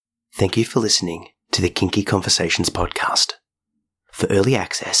Thank you for listening to the Kinky Conversations podcast. For early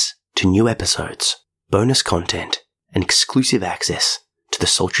access to new episodes, bonus content, and exclusive access to the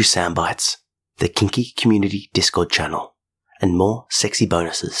sultry soundbites, the Kinky Community Discord channel, and more sexy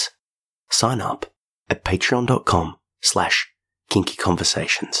bonuses, sign up at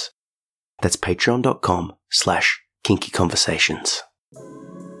patreon.com/kinkyconversations. That's patreon.com/kinkyconversations.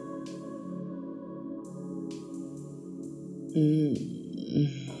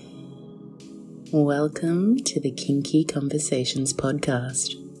 Welcome to the Kinky Conversations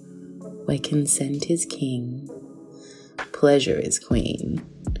podcast, where consent is king, pleasure is queen,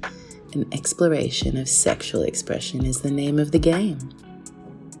 and exploration of sexual expression is the name of the game.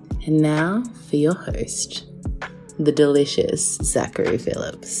 And now for your host, the delicious Zachary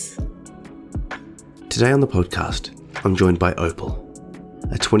Phillips. Today on the podcast, I'm joined by Opal,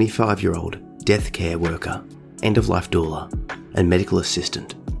 a 25-year-old death care worker, end-of-life doula, and medical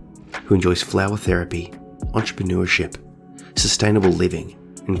assistant who enjoys flower therapy, entrepreneurship, sustainable living,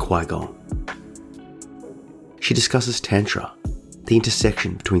 and Qigong. She discusses Tantra, the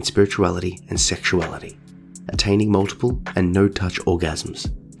intersection between spirituality and sexuality, attaining multiple and no-touch orgasms,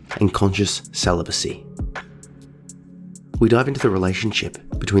 and conscious celibacy. We dive into the relationship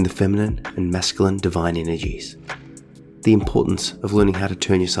between the feminine and masculine divine energies, the importance of learning how to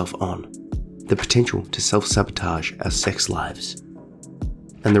turn yourself on, the potential to self-sabotage our sex lives,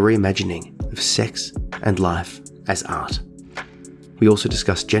 and the reimagining of sex and life as art. We also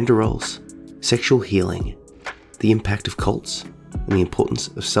discuss gender roles, sexual healing, the impact of cults, and the importance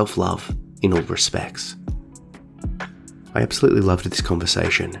of self-love in all respects. I absolutely loved this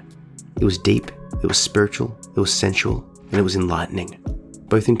conversation. It was deep, it was spiritual, it was sensual, and it was enlightening,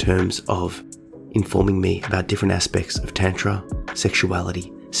 both in terms of informing me about different aspects of Tantra,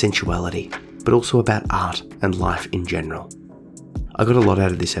 sexuality, sensuality, but also about art and life in general. I got a lot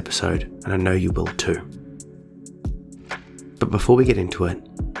out of this episode, and I know you will too. But before we get into it,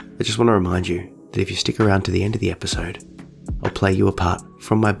 I just want to remind you that if you stick around to the end of the episode, I'll play you a part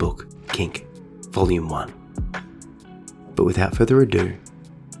from my book, Kink, Volume 1. But without further ado,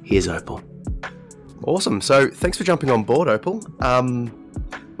 here's Opal. Awesome. So thanks for jumping on board, Opal.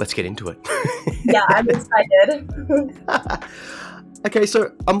 Let's get into it. Yeah, I'm excited. Okay,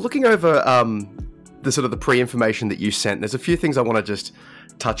 so I'm looking over the pre-information that you sent. There's a few things I want to just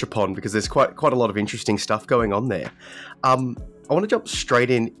touch upon because there's quite a lot of interesting stuff going on there. I want to jump straight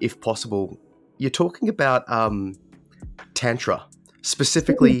in if possible. You're talking about Tantra,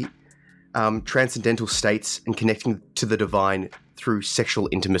 specifically transcendental states and connecting to the divine through sexual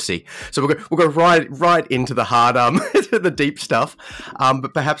intimacy. So we'll go right into the hard, the deep stuff.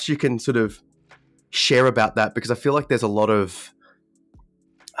 But perhaps you can sort of share about that, because I feel like there's a lot of,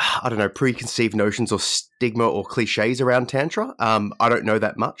 I don't know, preconceived notions or stigma or cliches around Tantra. I don't know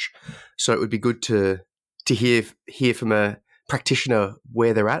that much, so it would be good to hear from a practitioner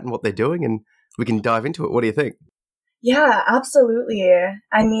where they're at and what they're doing, and we can dive into it. What do you think? Yeah, absolutely.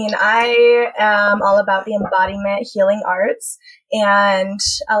 I mean, I am all about the embodiment healing arts, and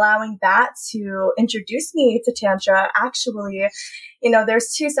allowing that to introduce me to Tantra. Actually,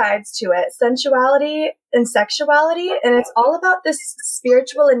 there's two sides to it, sensuality and sexuality. And it's all about this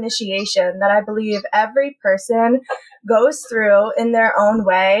spiritual initiation that I believe every person goes through in their own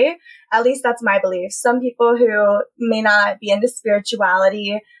way. At least that's my belief. Some people who may not be into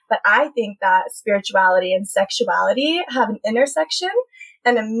spirituality, but I think that spirituality and sexuality have an intersection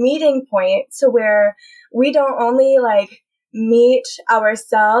and a meeting point to where we don't only meet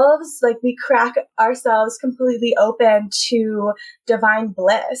ourselves, we crack ourselves completely open to divine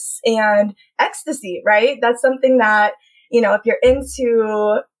bliss and ecstasy, right? That's something that, if you're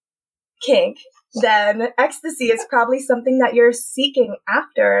into kink, then ecstasy is probably something that you're seeking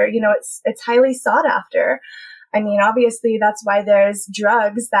after. It's highly sought after. I mean, obviously that's why there's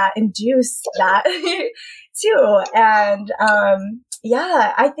drugs that induce that too. And,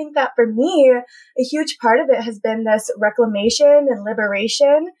 I think that for me, a huge part of it has been this reclamation and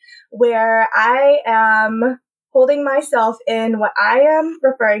liberation, where I am holding myself in what I am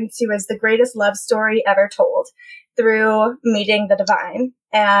referring to as the greatest love story ever told, through meeting the divine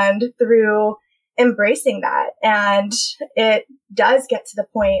and through embracing that. And it does get to the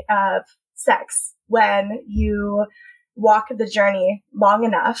point of sex when you walk the journey long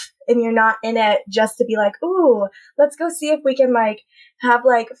enough and you're not in it just to be like, ooh, let's go see if we can have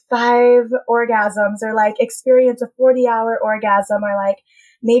 5 orgasms, or experience a 40-hour orgasm, or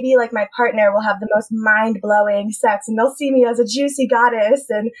maybe my partner will have the most mind-blowing sex and they'll see me as a juicy goddess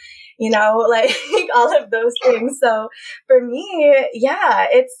and, all of those things. So for me, yeah,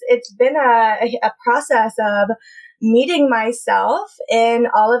 it's been a process of meeting myself in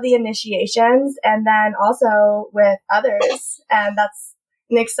all of the initiations and then also with others. And that's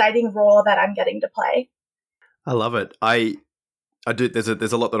an exciting role that I'm getting to play. I love it. I do. There's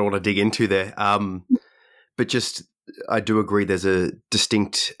a lot that I want to dig into there. But just I do agree. There's a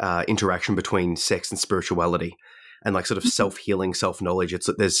distinct interaction between sex and spirituality, and like sort of self-healing, self-knowledge. It's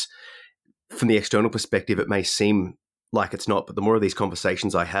there's from the external perspective, it may seem like it's not, but the more of these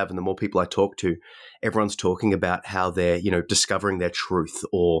conversations I have and the more people I talk to, everyone's talking about how they're, discovering their truth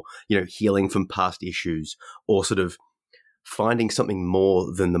or, healing from past issues or sort of finding something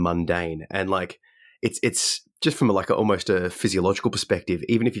more than the mundane. And like, it's just from almost a physiological perspective,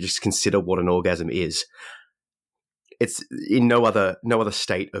 even if you just consider what an orgasm is, it's in no other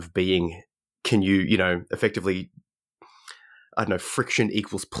state of being can you, effectively, I don't know, friction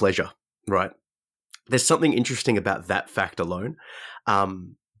equals pleasure, right? There's something interesting about that fact alone,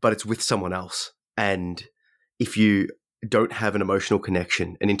 but it's with someone else. And if you don't have an emotional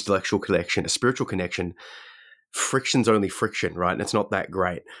connection, an intellectual connection, a spiritual connection, friction's only friction, right? And it's not that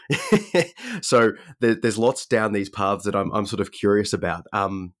great. So there's lots down these paths that I'm sort of curious about.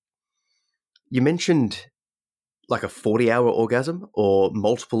 You mentioned like a 40-hour orgasm or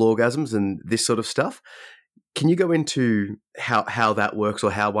multiple orgasms and this sort of stuff. Can you go into how that works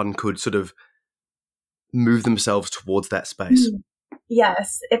or how one could sort of move themselves towards that space?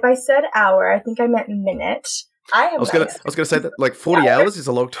 Yes. If I said hour, I think I meant minute. I was gonna say that like 40 hours is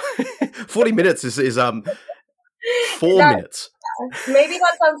a long time. 40 minutes is 4 minutes. Maybe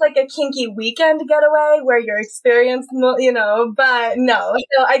that sounds like a kinky weekend getaway where you're experienced, but no.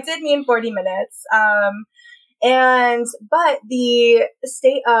 So I did mean 40 minutes. But the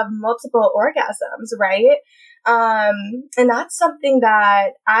state of multiple orgasms, right? And that's something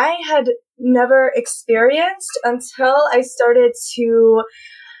that I had never experienced until I started to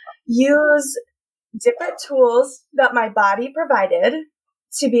use different tools that my body provided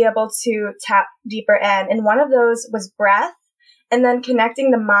to be able to tap deeper in. And one of those was breath, and then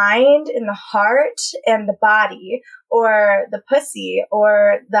connecting the mind and the heart and the body, or the pussy,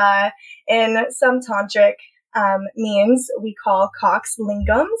 or in some tantric means we call cocks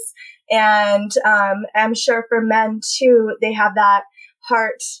lingams. And I'm sure for men too, they have that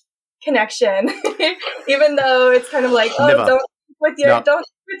heart connection, even though it's kind of like, Never. don't with your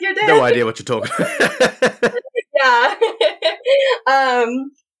dick. No idea what you're talking about. Yeah.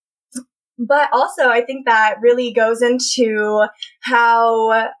 But also I think that really goes into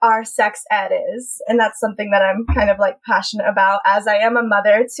how our sex ed is. And that's something that I'm kind of like passionate about, as I am a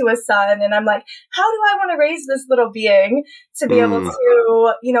mother to a son. And I'm like, how do I want to raise this little being to be able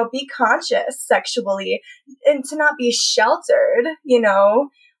to, be conscious sexually and to not be sheltered,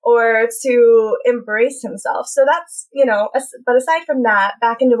 or to embrace himself. So that's, but aside from that,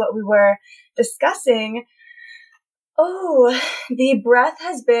 back into what we were discussing, the breath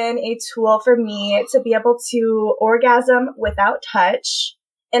has been a tool for me to be able to orgasm without touch.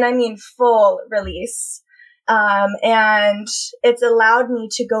 And I mean full release. And it's allowed me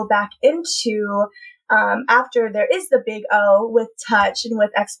to go back into, after there is the big O with touch and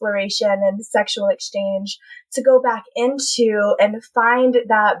with exploration and sexual exchange, to go back into and find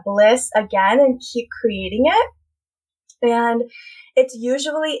that bliss again and keep creating it. And it's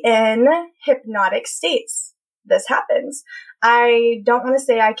usually in hypnotic states. This happens. I don't want to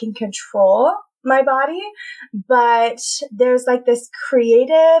say I can control my body, but there's like this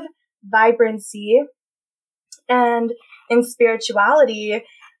creative vibrancy. And in spirituality,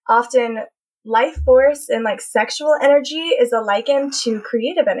 often life force and like sexual energy is a liken to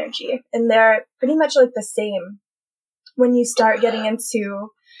creative energy. And they're pretty much like the same when you start getting into,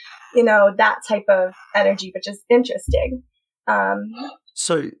 that type of energy, which is interesting.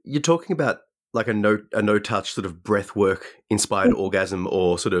 So you're talking about like a no touch sort of breath work inspired orgasm,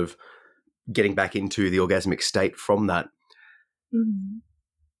 or sort of getting back into the orgasmic state from that. Mm-hmm.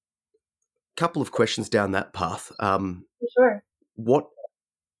 Couple of questions down that path. Sure.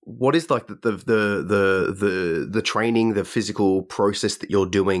 What is like the training, the physical process that you're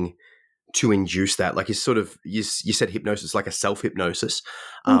doing to induce that? Like you said hypnosis, like a self-hypnosis.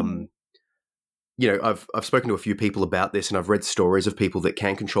 Mm-hmm. I've spoken to a few people about this, and I've read stories of people that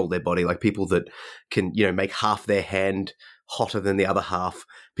can control their body, like people that can, make half their hand hotter than the other half,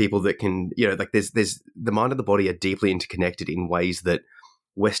 people that can, there's the mind and the body are deeply interconnected in ways that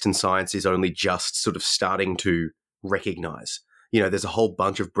Western science is only just sort of starting to recognize. There's a whole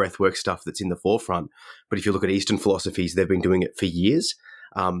bunch of breathwork stuff that's in the forefront, but if you look at Eastern philosophies, they've been doing it for years.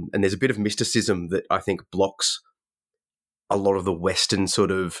 And there's a bit of mysticism that I think blocks a lot of the Western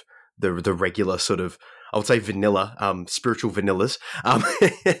sort of the regular sort of, I would say vanilla, spiritual vanillas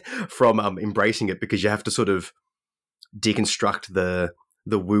from embracing it, because you have to sort of deconstruct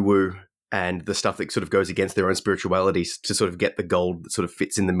the woo-woo and the stuff that sort of goes against their own spirituality to sort of get the gold that sort of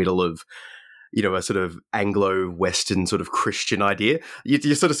fits in the middle of, a sort of Anglo-Western sort of Christian idea.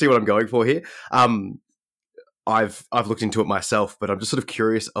 You sort of see what I'm going for here. I've looked into it myself, but I'm just sort of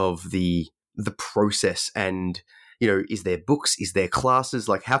curious of the process and, is there books, is there classes?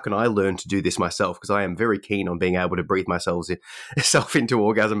 Like, how can I learn to do this myself? Because I am very keen on being able to breathe myself into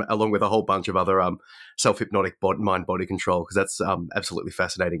orgasm along with a whole bunch of other self-hypnotic mind-body control, because that's absolutely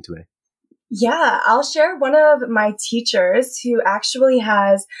fascinating to me. Yeah, I'll share one of my teachers who actually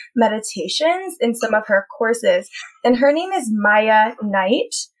has meditations in some of her courses, and her name is Maya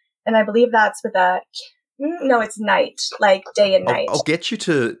Knight, and I believe that's with a no, it's night, like day and night. I'll get you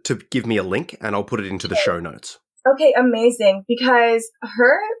to give me a link, and I'll put it into the show notes. Okay, amazing, because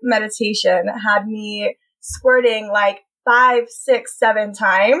her meditation had me squirting like 5, 6, 7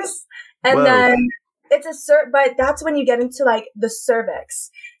 times, and Whoa. then it's but that's when you get into like the cervix.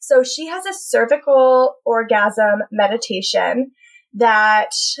 So she has a cervical orgasm meditation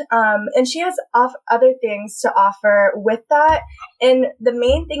that, and she has other things to offer with that. And the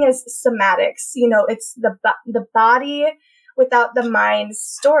main thing is somatics. It's the body without the mind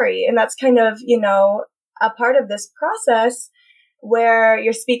story. And that's kind of, a part of this process where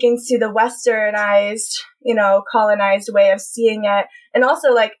you're speaking to the westernized, colonized way of seeing it. And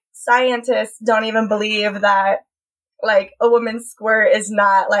also like scientists don't even believe that like a woman's squirt is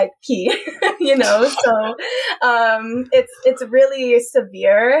not like pee, so it's really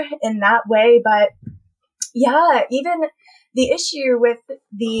severe in that way. But yeah, even the issue with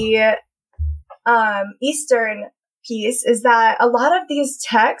the Eastern piece is that a lot of these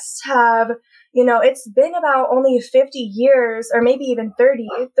texts have, it's been about only 50 years or maybe even 30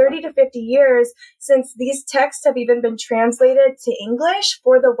 to 50 years since these texts have even been translated to English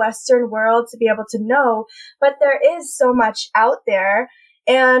for the Western world to be able to know. But there is so much out there.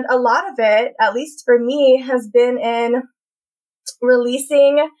 And a lot of it, at least for me, has been in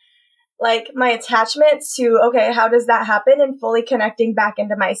releasing like my attachment to, okay, how does that happen? And fully connecting back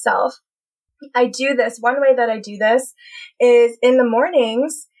into myself. I do this. One way that I do this is in the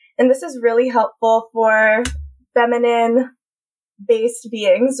mornings. And this is really helpful for feminine-based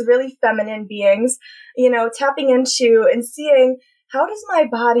beings, really feminine beings, tapping into and seeing how does my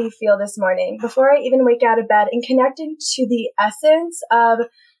body feel this morning before I even wake out of bed, and connecting to the essence of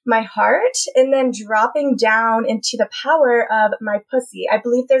my heart and then dropping down into the power of my pussy. I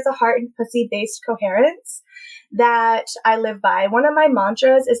believe there's a heart and pussy-based coherence that I live by. One of my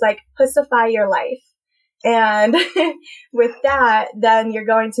mantras is like, pussify your life. And with that, then you're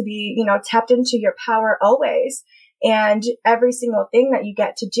going to be, tapped into your power always. And every single thing that you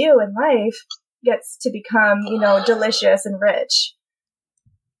get to do in life gets to become, delicious and rich.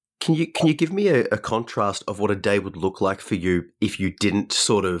 Can you give me a contrast of what a day would look like for you if you didn't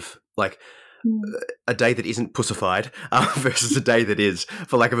sort of like a day that isn't pussified versus a day that is,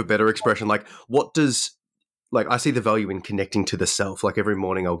 for lack of a better expression? Like, what does... Like, I see the value in connecting to the self. Like, every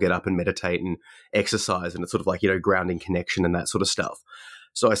morning I'll get up and meditate and exercise, and it's sort of like, grounding connection and that sort of stuff.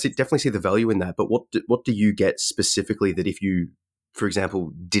 So I definitely see the value in that. But what do you get specifically that if you, for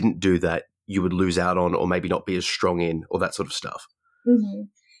example, didn't do that, you would lose out on, or maybe not be as strong in, or that sort of stuff? Mm-hmm.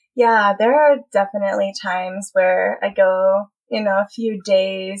 Yeah, there are definitely times where I go, a few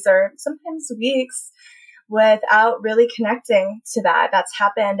days or sometimes weeks without really connecting to that. That's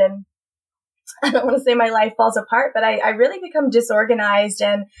happened. And I don't want to say my life falls apart, but I really become disorganized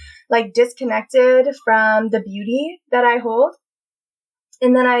and like disconnected from the beauty that I hold.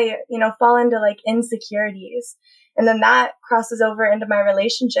 And then I, fall into like insecurities. And then that crosses over into my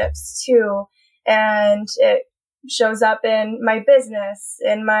relationships too. And it shows up in my business,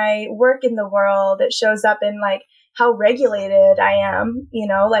 in my work in the world. It shows up in like how regulated I am,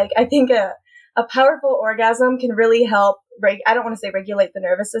 like I think a powerful orgasm can really help. I don't want to say regulate the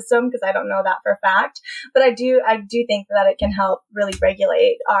nervous system because I don't know that for a fact, but I do think that it can help really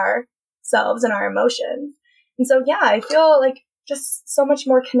regulate ourselves and our emotions. And so, yeah, I feel like just so much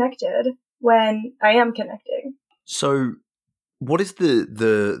more connected when I am connecting. So what is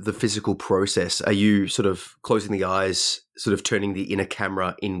the physical process? Are you sort of closing the eyes, sort of turning the inner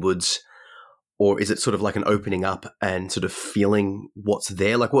camera inwards, or is it sort of like an opening up and sort of feeling what's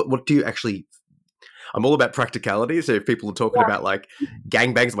there? Like, what do you actually... I'm all about practicality. So if people are talking about like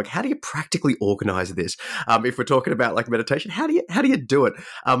gangbangs, I'm like, how do you practically organize this? If we're talking about like meditation, how do you do it?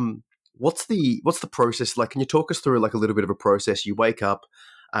 What's the process like? Can you talk us through like a little bit of a process? You wake up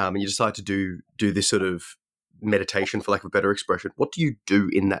and you decide to do this sort of meditation, for lack of a better expression. What do you do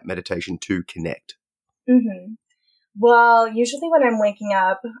in that meditation to connect? Mm-hmm. Well, usually when I'm waking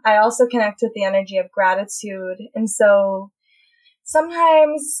up, I also connect with the energy of gratitude. And so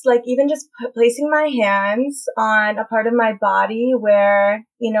sometimes, like, even just placing my hands on a part of my body where,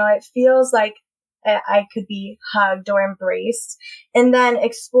 it feels like I could be hugged or embraced, and then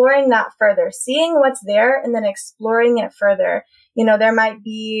exploring that further, seeing what's there and then exploring it further. There might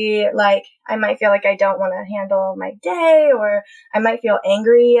be like, I might feel like I don't want to handle my day, or I might feel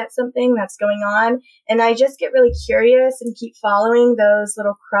angry at something that's going on. And I just get really curious and keep following those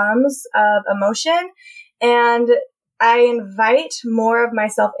little crumbs of emotion. And I invite more of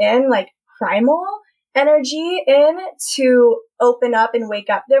myself in, like primal energy in, to open up and wake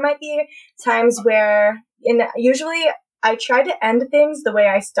up. There might be times where, usually I try to end things the way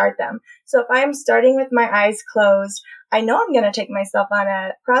I start them. So if I'm starting with my eyes closed, I know I'm going to take myself on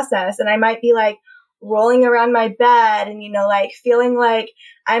a process, and I might be like rolling around my bed and, like feeling like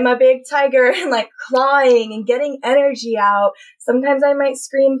I'm a big tiger and like clawing and getting energy out. Sometimes I might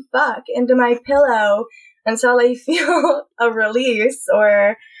scream fuck into my pillow until I feel a release,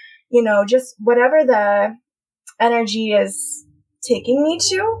 or, just whatever the energy is taking me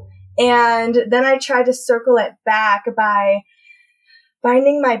to. And then I try to circle it back by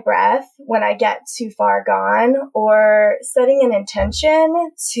finding my breath when I get too far gone, or setting an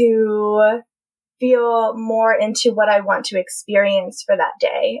intention to feel more into what I want to experience for that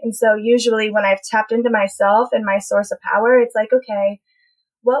day. And so usually when I've tapped into myself and my source of power, it's like, okay,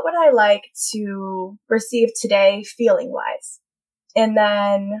 what would I like to receive today feeling wise? And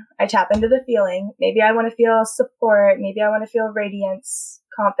then I tap into the feeling. Maybe I want to feel support. Maybe I want to feel radiance,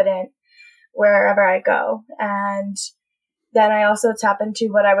 confident wherever I go. And then I also tap into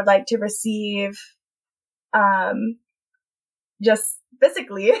what I would like to receive, just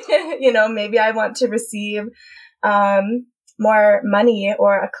physically. Maybe I want to receive more money,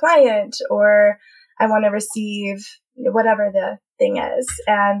 or a client, or I want to receive whatever the thing is.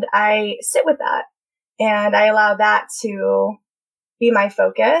 And I sit with that, and I allow that to be my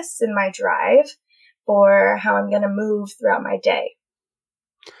focus and my drive for how I'm going to move throughout my day.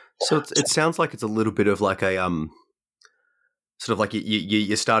 So it sounds like it's a little bit of like a sort of like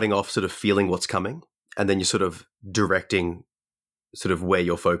you're starting off sort of feeling what's coming, and then you're sort of directing sort of where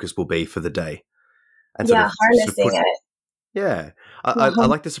your focus will be for the day. And harnessing it. Yeah. I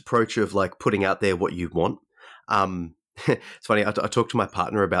like this approach of like putting out there what you want. It's funny, I talk to my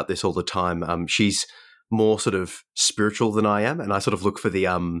partner about this all the time. She's more sort of spiritual than I am, and I sort of look for the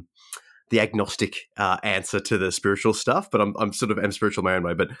agnostic answer to the spiritual stuff, but I'm spiritual my own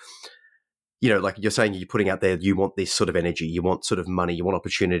way. But like you're saying, you're putting out there, you want this sort of energy, you want sort of money, you want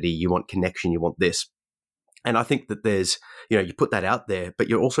opportunity, you want connection, you want this. And I think that there's, you put that out there, but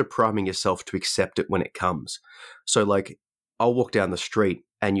you're also priming yourself to accept it when it comes. So like I'll walk down the street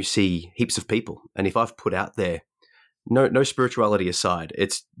and you see heaps of people, and if I've put out there, no spirituality aside,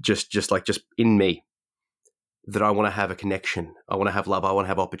 it's just in me that I want to have a connection, I want to have love, I want to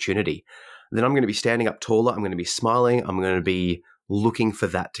have opportunity, then I'm going to be standing up taller, I'm going to be smiling, I'm going to be looking for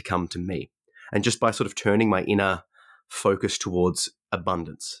that to come to me. And just by sort of turning my inner focus towards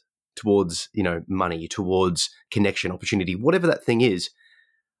abundance, towards, money, towards connection, opportunity, whatever that thing is,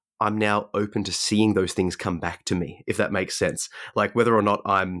 I'm now open to seeing those things come back to me, if that makes sense. Like whether or not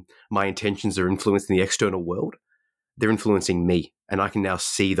my intentions are influencing the external world, they're influencing me, and I can now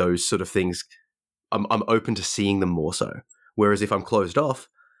see those sort of things. I'm open to seeing them more so. Whereas if I'm closed off,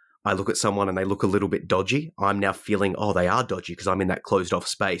 I look at someone and they look a little bit dodgy, I'm now feeling, oh, they are dodgy because I'm in that closed off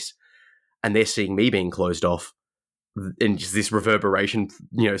space, and they're seeing me being closed off, and just this reverberation,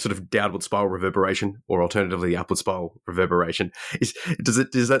 sort of downward spiral reverberation, or alternatively the upward spiral reverberation. Does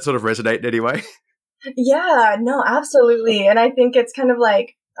that sort of resonate in any way? Yeah, no, absolutely. And I think it's kind of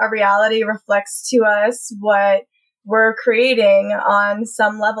like a reality reflects to us what we're creating on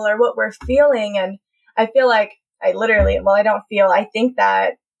some level, or what we're feeling. And I feel like I think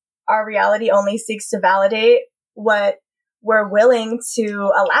that our reality only seeks to validate what we're willing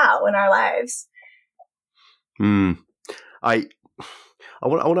to allow in our lives. I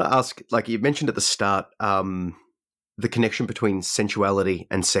want to ask, like you mentioned at the start, the connection between sensuality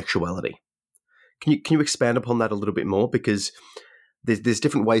and sexuality. Can you expand upon that a little bit more? Because there's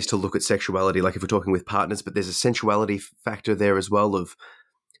different ways to look at sexuality, like if we're talking with partners, but there's a sensuality factor there as well, of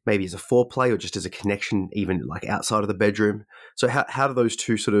maybe as a foreplay or just as a connection, even like outside of the bedroom. So how do those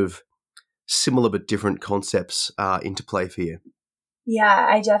two sort of similar but different concepts interplay for you? Yeah,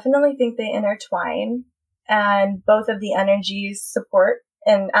 I definitely think they intertwine, and both of the energies support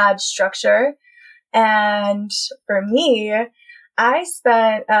and add structure. And for me, I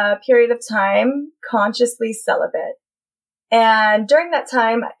spent a period of time consciously celibate. And during that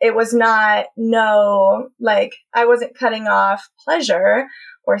time, it was not, I wasn't cutting off pleasure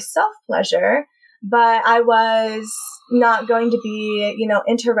or self-pleasure, but I was not going to be,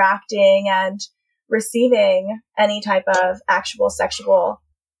 interacting and receiving any type of actual sexual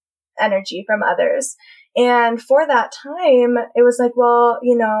energy from others. And for that time, it was like, well,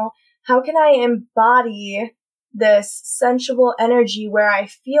 how can I embody this sensual energy where I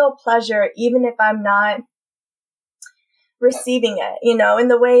feel pleasure even if I'm not receiving it, in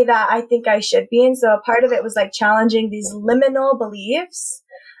the way that I think I should be. And so a part of it was like challenging these liminal beliefs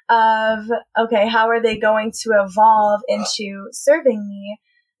of, okay, how are they going to evolve into serving me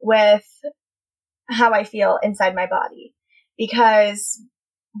with how I feel inside my body? Because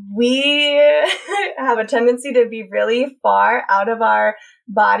we have a tendency to be really far out of our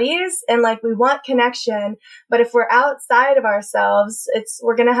bodies, and like we want connection, but if we're outside of ourselves,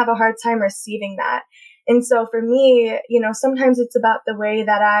 we're going to have a hard time receiving that. And so for me, sometimes it's about the way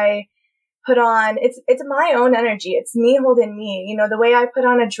that I put on, it's my own energy. It's me holding me, the way I put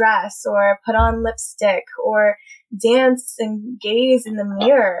on a dress or put on lipstick or dance and gaze in the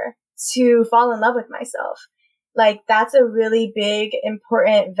mirror to fall in love with myself. Like that's a really big,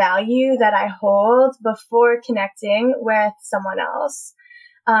 important value that I hold before connecting with someone else,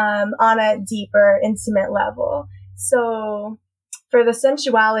 on a deeper, intimate level. So for the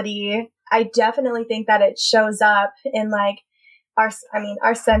sensuality, I definitely think that it shows up in like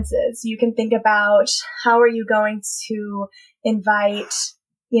our senses. You can think about how are you going to invite,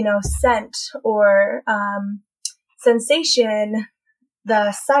 scent or, sensation,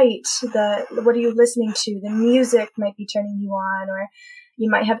 the sight, what are you listening to? The music might be turning you on, or you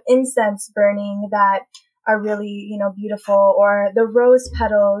might have incense burning that are really, beautiful, or the rose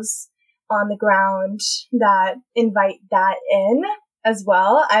petals on the ground that invite that in as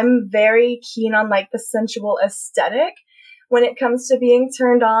well. I'm very keen on like the sensual aesthetic when it comes to being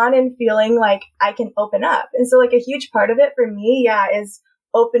turned on and feeling like I can open up. And so like a huge part of it for me, is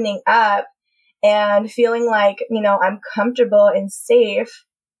opening up and feeling like, I'm comfortable and safe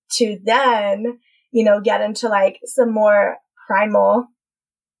to then, get into like some more primal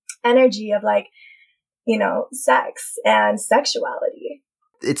energy of like, sex and sexuality.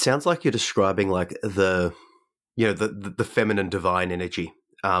 It sounds like you're describing like the feminine divine energy.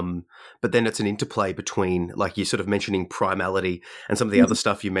 But then it's an interplay between, like you're sort of mentioning primality and some of the other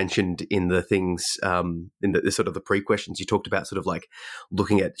stuff you mentioned in the things, in the sort of the pre-questions. You talked about sort of like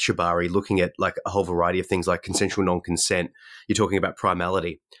looking at shibari, looking at like a whole variety of things like consensual non-consent. You're talking about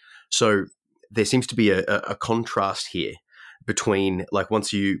primality. So there seems to be a contrast here between like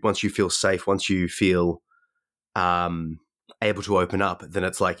once you feel safe, once you feel able to open up, then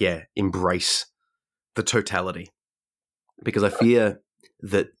it's like, embrace the totality. Because I fear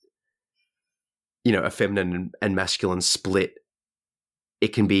that, a feminine and masculine split, it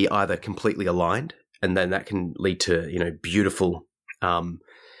can be either completely aligned, and then that can lead to, beautiful,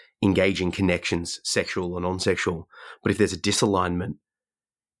 engaging connections, sexual or non-sexual. But if there's a disalignment,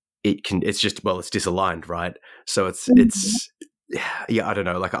 it's disaligned, right? So it's I don't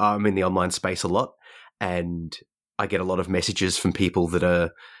know, like I'm in the online space a lot, and I get a lot of messages from people that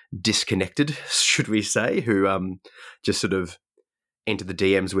are disconnected, should we say, who just sort of enter the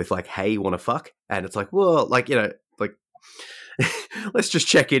DMs with like, hey, you want to fuck? And it's like, well, like, like let's just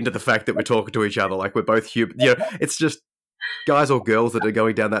check into the fact that we're talking to each other like we're both human. It's just guys or girls that are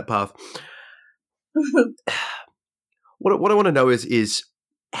going down that path. What I want to know is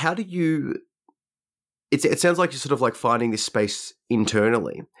how do you it sounds like you're sort of like finding this space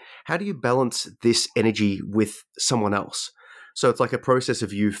internally. How do you balance this energy with someone else? So it's like a process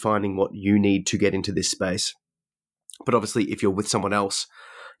of you finding what you need to get into this space. But obviously, if you're with someone else,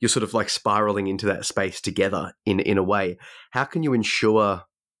 you're sort of like spiraling into that space together in a way. How can you ensure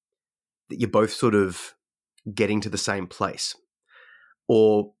that you're both sort of getting to the same place?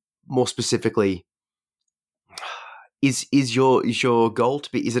 Or more specifically, is your goal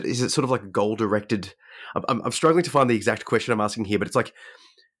to be, is it sort of like a goal directed? I'm struggling to find the exact question I'm asking here, but it's like,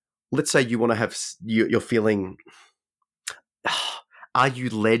 let's say you want to have, you're feeling, are you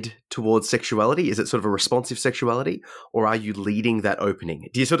led towards sexuality? Is it sort of a responsive sexuality, or are you leading that opening?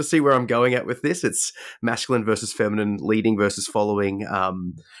 Do you sort of see where I'm going at with this? It's masculine versus feminine, leading versus following,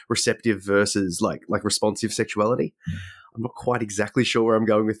 receptive versus like responsive sexuality. I'm not quite exactly sure where I'm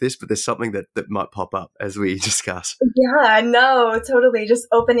going with this, but there's something that might pop up as we discuss. Yeah, no, totally. Just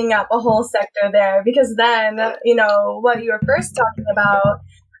opening up a whole sector there, because then, what you were first talking about,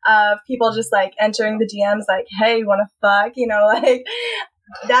 people just like entering the DMs like, hey, you want to fuck? Like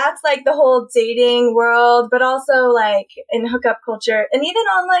that's like the whole dating world, but also like in hookup culture, and even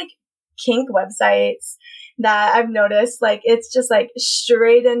on like kink websites that I've noticed, like, it's just like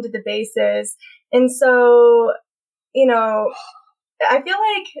straight into the bases. And so, you know, I feel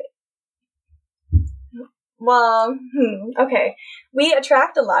like, well, okay, we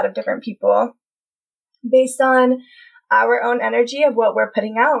attract a lot of different people based on our own energy of what we're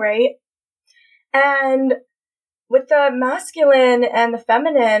putting out, right? And with the masculine and the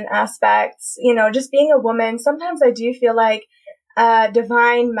feminine aspects, you know, just being a woman, sometimes I do feel like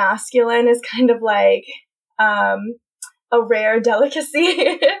divine masculine is kind of like a rare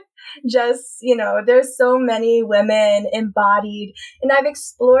delicacy. Just, you know, there's so many women embodied, and I've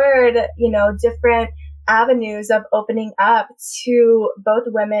explored, you know, different avenues of opening up to both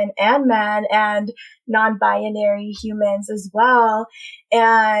women and men and non-binary humans as well.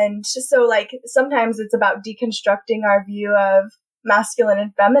 And so, like, sometimes it's about deconstructing our view of masculine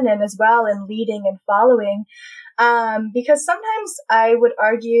and feminine as well, and leading and following. Because sometimes I would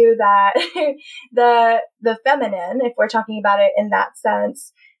argue that the feminine, if we're talking about it in that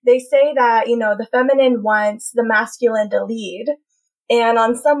sense, they say that, you know, the feminine wants the masculine to lead. And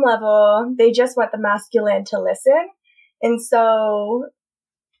on some level, they just want the masculine to listen. And so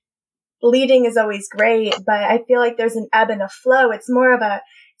leading is always great, but I feel like there's an ebb and a flow. It's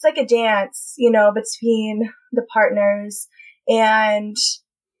like a dance, you know, between the partners. And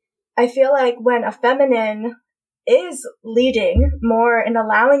I feel like when a feminine is leading more and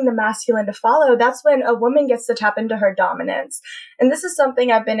allowing the masculine to follow, that's when a woman gets to tap into her dominance. And this is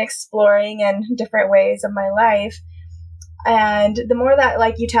something I've been exploring in different ways of my life. And the more that,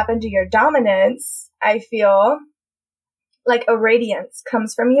 like, you tap into your dominance, I feel like a radiance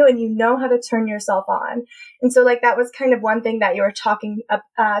comes from you, and you know how to turn yourself on. And so, like, that was kind of one thing that you were talking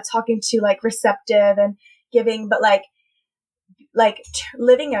to, like, receptive and giving, but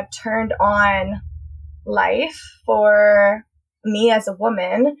living a turned on life for me as a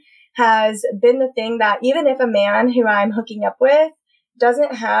woman has been the thing that, even if a man who I'm hooking up with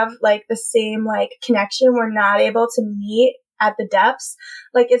doesn't have, like, the same, like, connection, we're not able to meet at the depths,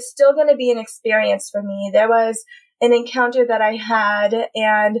 like, it's still going to be an experience for me. There was an encounter that I had,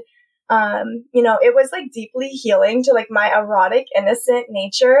 and you know, it was, like, deeply healing to, like, my erotic, innocent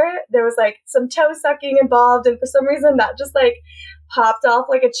nature. There was, like, some toe sucking involved, and for some reason that just, like, popped off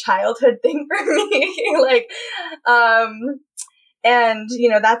like a childhood thing for me. Like, and, you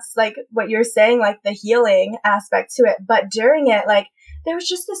know, that's, like, what you're saying, like, the healing aspect to it. But during it, like, there was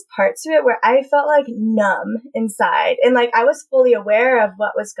just this part to it where I felt, like, numb inside, and, like, I was fully aware of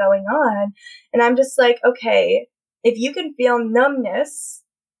what was going on. And I'm just like, okay, if you can feel numbness,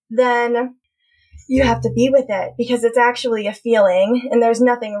 then you have to be with it, because it's actually a feeling, and there's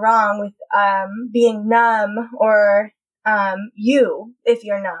nothing wrong with being numb, or you, if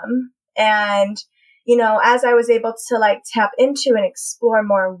you're numb. And, you know, as I was able to, like, tap into and explore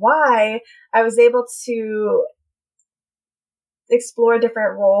more why, I was able to explore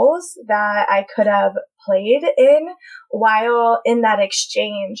different roles that I could have played in while in that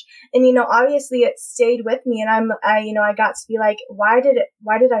exchange. And, you know, obviously it stayed with me, and I got to be like, why did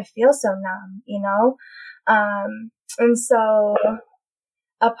I feel so numb, you know? And so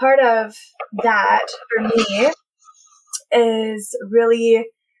a part of that for me is really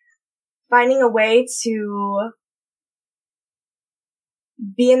finding a way to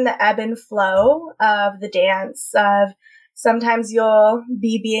be in the ebb and flow of the dance. Of sometimes you'll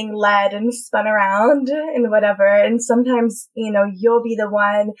be being led and spun around and whatever, and sometimes, you know, you'll be the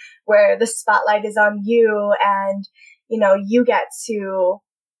one where the spotlight is on you, and, you know, you get to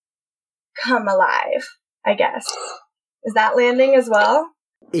come alive, I guess. Is that landing as well?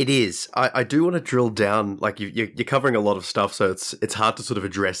 It is. I do want to drill down. Like, you're covering a lot of stuff, so it's hard to sort of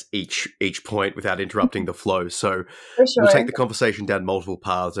address each point without interrupting the flow. So For sure. we'll take the conversation down multiple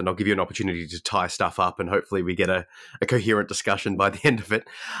paths, and I'll give you an opportunity to tie stuff up, and hopefully we get a coherent discussion by the end of it.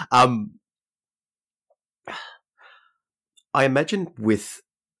 I imagine with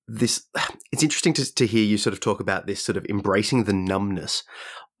this, it's interesting to hear you sort of talk about this sort of embracing the numbness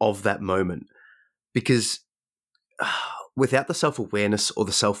of that moment, because without the self-awareness or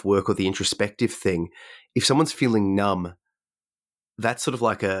the self-work or the introspective thing, if someone's feeling numb, that's sort of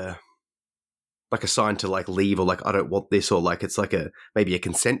like a sign to, like, leave, or like, I don't want this, or like it's like maybe a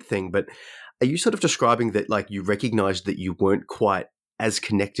consent thing. But are you sort of describing that, like, you recognized that you weren't quite as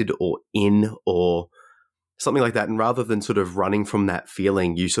connected or in, or something like that, and rather than sort of running from that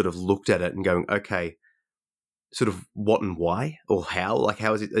feeling, you sort of looked at it and going, okay, sort of what and why, or how? Like,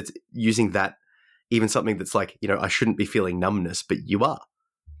 how is it? It's using that, even something that's like, you know, I shouldn't be feeling numbness, but you are.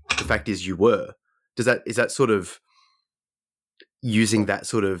 The fact is you were. Is that sort of using that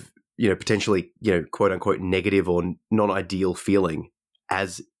sort of, you know, potentially, you know, quote unquote negative or non-ideal feeling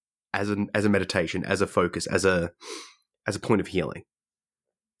as as a meditation, as a focus, as a point of healing.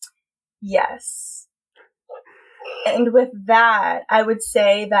 Yes. And with that, I would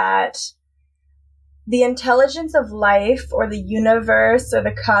say that the intelligence of life or the universe or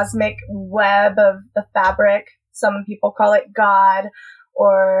the cosmic web of the fabric, some people call it God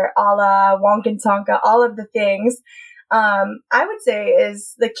or Allah, Wonka Tonka, all of the things, I would say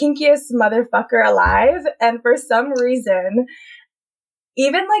is the kinkiest motherfucker alive. And for some reason,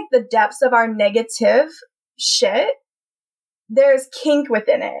 even like the depths of our negative shit, there's kink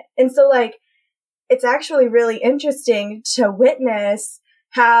within it. And so like, it's actually really interesting to witness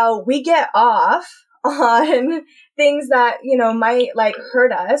how we get off on things that, you know, might like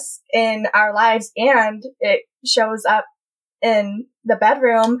hurt us in our lives, and it shows up in the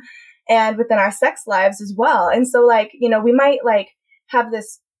bedroom and within our sex lives as well. And so like, you know, we might like have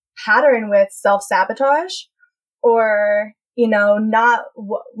this pattern with self-sabotage, or, you know,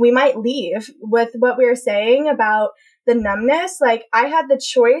 we might leave with what we were saying about the numbness. Like I had the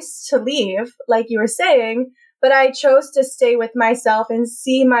choice to leave, like you were saying, but I chose to stay with myself and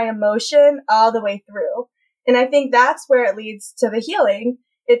see my emotion all the way through. And I think that's where it leads to the healing.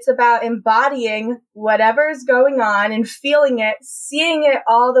 It's about embodying whatever's going on and feeling it, seeing it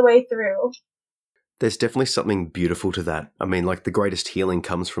all the way through. There's definitely something beautiful to that. I mean, like the greatest healing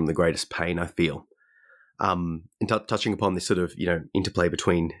comes from the greatest pain, I feel. And touching upon this sort of, you know, interplay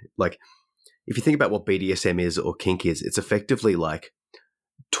between, like, if you think about what BDSM is or kink is, it's effectively like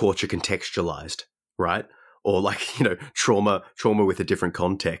torture contextualized, right? Or like, you know, trauma with a different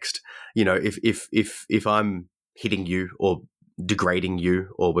context. You know, if I'm hitting you or degrading you,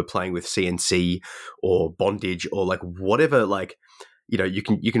 or we're playing with CNC or bondage or like whatever, like, you know, you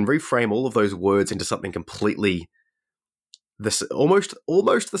can reframe all of those words into something completely this almost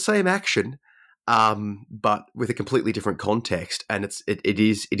the same action, but with a completely different context. And it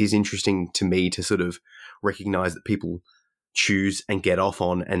is interesting to me to sort of recognize that people choose and get off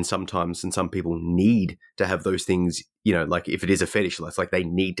on, and sometimes, and some people need to have those things, you know, like if it is a fetish, it's like they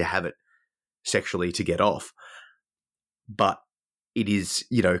need to have it sexually to get off. But it is,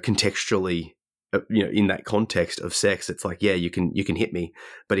 you know, contextually, you know, in that context of sex, it's like, yeah, you can hit me,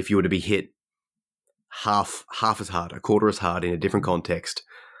 but if you were to be hit half as hard, a quarter as hard in a different context,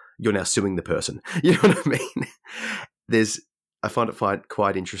 you're now suing the person. You know what I mean? I find it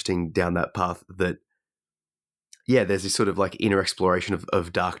quite interesting down that path that, yeah, there's this sort of like inner exploration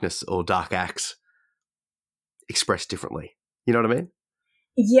of darkness or dark acts expressed differently. You know what I mean?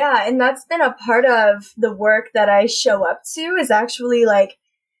 Yeah, and that's been a part of the work that I show up to, is actually like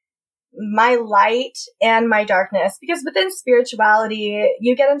my light and my darkness. Because within spirituality,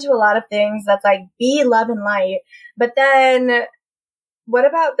 you get into a lot of things that's like be love and light. But then what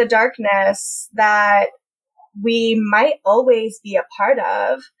about the darkness that we might always be a part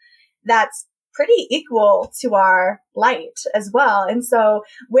of that's pretty equal to our light as well? And so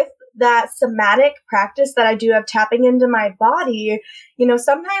with that somatic practice that I do of tapping into my body, you know,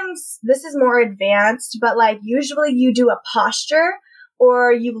 sometimes this is more advanced, but like usually you do a posture,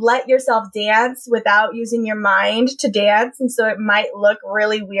 or you let yourself dance without using your mind to dance. And so it might look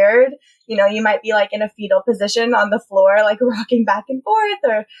really weird. You know, you might be like in a fetal position on the floor, like rocking back and forth,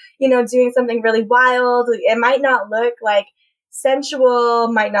 or, you know, doing something really wild. It might not look like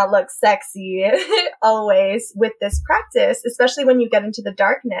sensual, might not look sexy always with this practice, especially when you get into the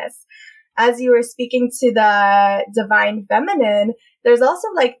darkness. As you were speaking to the divine feminine, there's also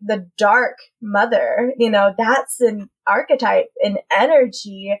like the dark mother, you know, that's an archetype, an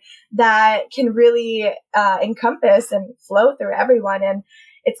energy that can really encompass and flow through everyone. And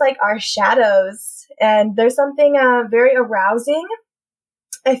it's like our shadows. And there's something very arousing,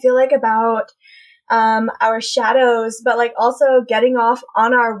 I feel like, about our shadows, but like also getting off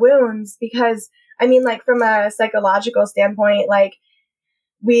on our wounds. Because I mean, like from a psychological standpoint, like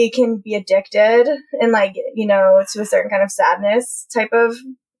we can be addicted and like, you know, to a certain kind of sadness type of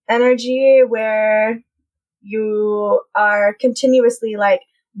energy where you are continuously like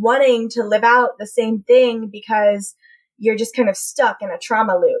wanting to live out the same thing because you're just kind of stuck in a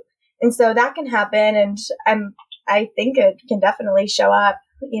trauma loop. And so that can happen. And I think it can definitely show up,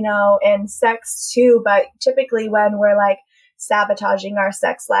 you know, in sex too, but typically when we're like sabotaging our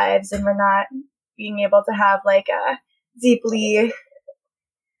sex lives and we're not being able to have like a deeply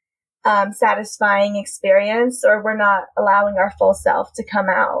satisfying experience, or we're not allowing our full self to come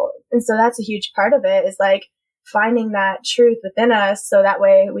out. And so that's a huge part of it, is like finding that truth within us so that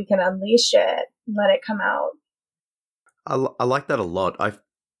way we can unleash it and let it come out. I like that a lot. I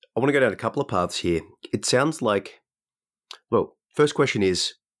want to go down a couple of paths here. It sounds like, well, first question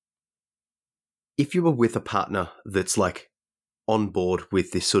is, if you were with a partner that's like on board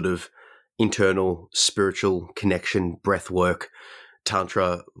with this sort of internal spiritual connection, breath work,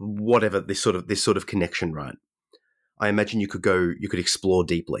 tantra, whatever, this sort of connection, right? I imagine you could explore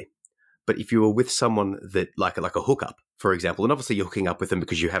deeply. But if you were with someone that like a hookup, for example, and obviously you're hooking up with them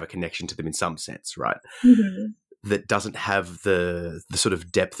because you have a connection to them in some sense, right? Mm-hmm. That doesn't have the sort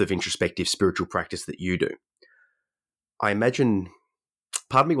of depth of introspective spiritual practice that you do. I imagine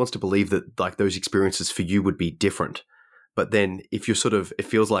part of me wants to believe that like those experiences for you would be different. But then if you're it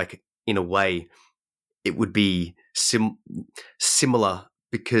feels like in a way it would be similar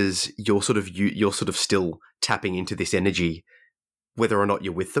because you're sort of still tapping into this energy whether or not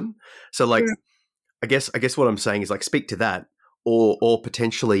you're with them. So like, I guess what I'm saying is like speak to that, or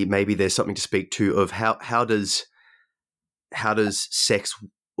potentially maybe there's something to speak to of how does sex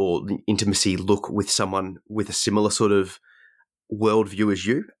or intimacy look with someone with a similar sort of worldview as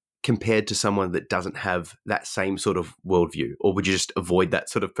you compared to someone that doesn't have that same sort of worldview, or would you just avoid that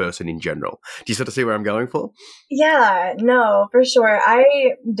sort of person in general? Do you sort of see where I'm going for? Yeah, no, for sure.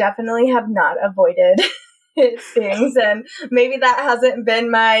 I definitely have not avoided things, and maybe that hasn't been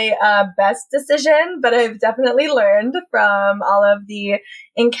my best decision, but I've definitely learned from all of the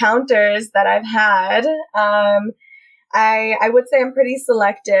encounters that I've had. I would say I'm pretty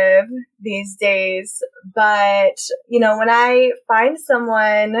selective these days, but when I find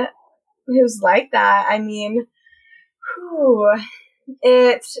someone who's like that, I mean,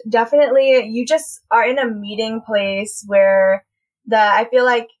 it definitely, you just are in a meeting place where I feel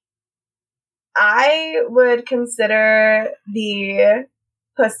like I would consider the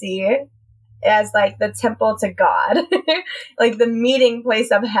pussy as like the temple to God, like the meeting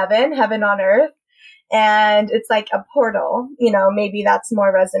place of heaven on earth. And it's like a portal, maybe that's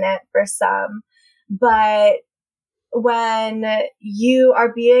more resonant for some. But when you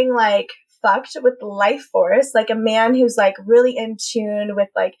are being like fucked with life force, like a man who's like really in tune with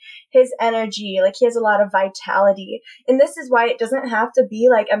like his energy, like he has a lot of vitality. And this is why it doesn't have to be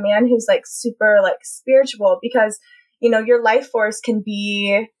like a man who's like super like spiritual, because your life force can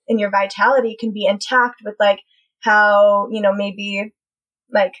be, and your vitality can be intact with like how, maybe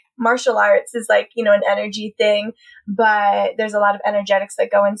like martial arts is like, an energy thing, but there's a lot of energetics that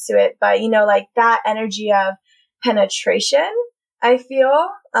go into it. But, like that energy of penetration, I feel,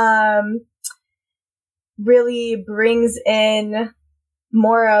 really brings in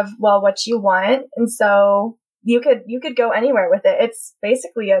more of, well, what you want. And so you could go anywhere with it. It's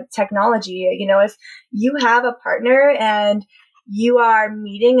basically a technology. If you have a partner and you are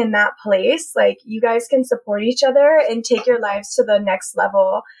meeting in that place, like you guys can support each other and take your lives to the next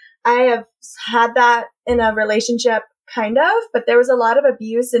level. I have had that in a relationship kind of, but there was a lot of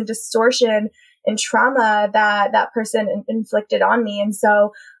abuse and distortion and trauma that person inflicted on me. And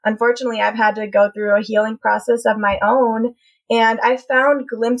so unfortunately, I've had to go through a healing process of my own. And I found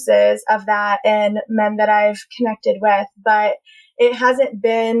glimpses of that in men that I've connected with, but it hasn't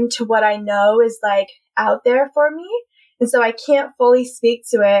been to what I know is like out there for me. And so I can't fully speak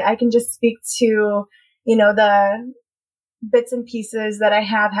to it. I can just speak to, the bits and pieces that I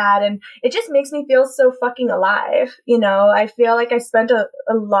have had. And it just makes me feel so fucking alive. I feel like I spent a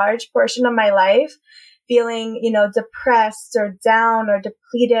large portion of my life feeling, depressed or down or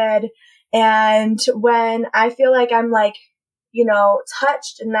depleted. And when I feel like I'm like,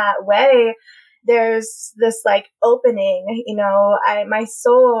 touched in that way, there's this like opening, my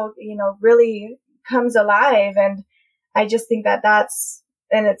soul, really comes alive. And I just think that that's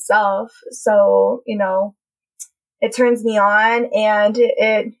in itself. So, it turns me on and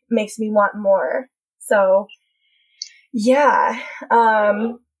it makes me want more. So yeah,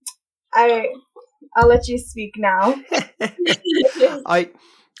 I'll let you speak now.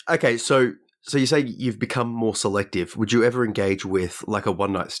 Okay. So you say you've become more selective. Would you ever engage with like a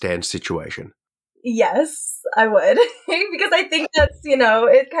one night stand situation? Yes, I would, because I think that's,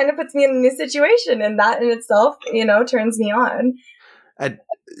 it kind of puts me in a new situation, and that in itself, turns me on. And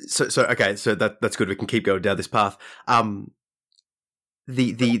so okay, so that's good. We can keep going down this path.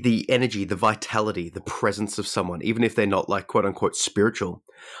 The energy, the vitality, the presence of someone, even if they're not like quote unquote spiritual,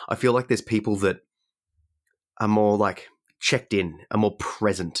 I feel like there's people that are more like checked in, are more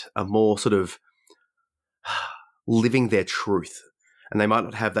present, are more sort of living their truth. And they might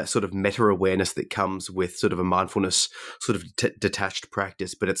not have that sort of meta awareness that comes with sort of a mindfulness sort of detached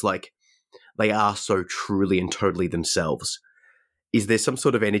practice, but it's like they are so truly and totally themselves. Is there some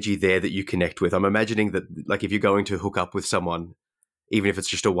sort of energy there that you connect with? I'm imagining that like if you're going to hook up with someone, even if it's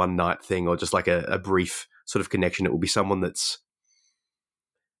just a one night thing or just like a brief sort of connection, it will be someone that's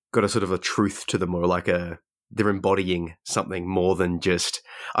got a sort of a truth to them, or like a they're embodying something more than just,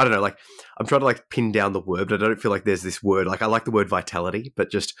 I don't know, like I'm trying to like pin down the word, but I don't feel like there's this word. Like I like the word vitality, but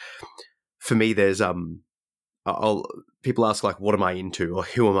just for me, there's people ask like, what am I into or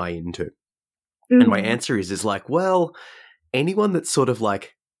who am I into? And my answer is like, well, anyone that's sort of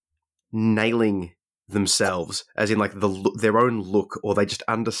like nailing themselves, as in like their own look, or they just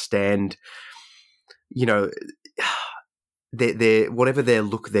understand, you know, their whatever their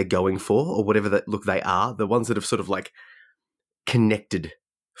look they're going for, or whatever that look they are, the ones that have sort of like connected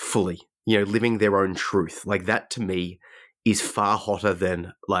fully, you know, living their own truth. Like that to me is far hotter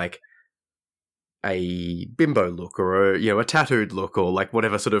than like a bimbo look or a tattooed look or like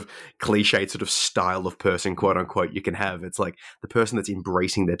whatever sort of cliched sort of style of person, quote unquote, you can have. It's like the person that's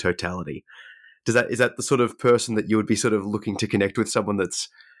embracing their totality. Is that the sort of person that you would be sort of looking to connect with, someone that's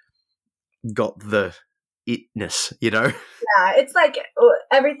got the itness, you know? Yeah, it's like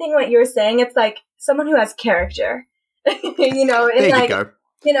everything what you're saying, it's like someone who has character. You know, and there like, you go.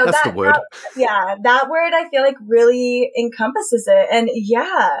 You know, that's the word. That word I feel like really encompasses it. And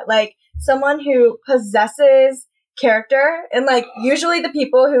yeah, like someone who possesses character, and like usually the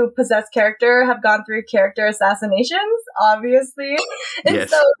people who possess character have gone through character assassinations, obviously. And yes.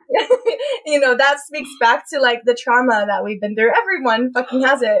 So, you know, that speaks back to like the trauma that we've been through. Everyone fucking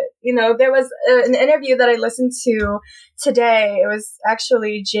has it. You know, there was an interview that I listened to today. It was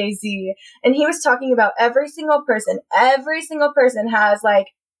actually Jay-Z, and he was talking about every single person has like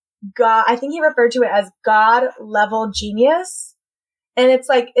God. I think he referred to it as God level genius. And it's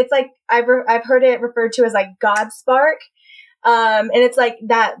like I've heard it referred to as like God spark. And it's like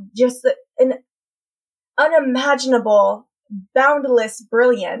that, just an unimaginable, boundless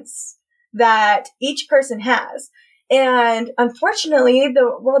brilliance that each person has. And unfortunately, the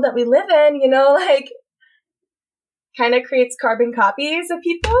world that we live in, you know, like kind of creates carbon copies of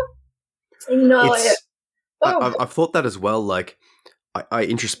people. You know, I've thought that as well. Like, I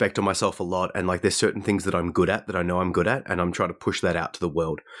introspect on myself a lot, and like there's certain things that I'm good at, that I know I'm good at, and I'm trying to push that out to the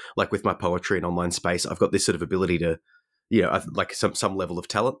world. Like with my poetry and online space, I've got this sort of ability to, you know, like some level of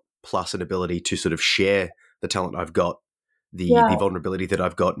talent plus an ability to sort of share the talent I've got, the vulnerability that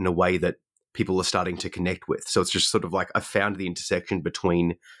I've got in a way that people are starting to connect with. So it's just sort of like I found the intersection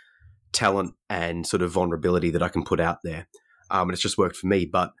between talent and sort of vulnerability that I can put out there, and it's just worked for me.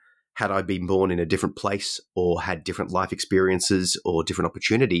 But had I been born in a different place or had different life experiences or different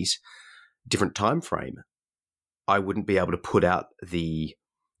opportunities, different time frame, I wouldn't be able to put out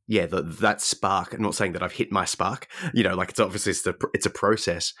that spark. I'm not saying that I've hit my spark, you know, like it's obviously it's a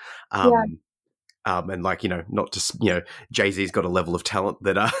process. And like, you know, not just, you know, Jay-Z's got a level of talent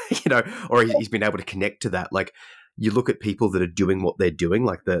that, you know, or he's been able to connect to that. Like you look at people that are doing what they're doing,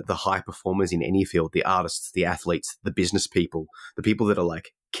 like the high performers in any field, the artists, the athletes, the business people, the people that are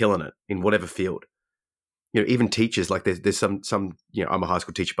like killing it in whatever field. You know, even teachers, like there's some, you know, I'm a high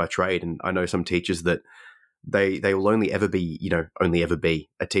school teacher by trade, and I know some teachers that they will only ever be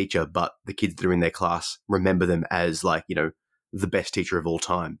a teacher, but the kids that are in their class remember them as like, you know, the best teacher of all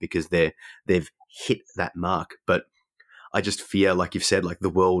time because they've hit that mark. But I just fear, like you've said, like the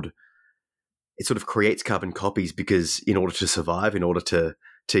world, it sort of creates carbon copies because in order to survive, in order to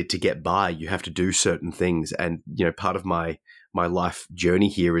get by, you have to do certain things. And, you know, part of my life journey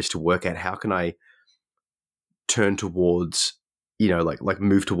here is to work out how can I turn towards, you know, like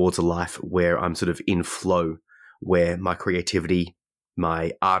move towards a life where I'm sort of in flow, where my creativity,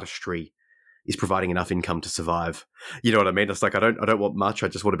 my artistry is providing enough income to survive. You know what I mean? It's like I don't want much. I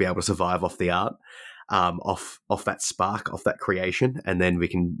just want to be able to survive off the art, off that spark, off that creation, and then we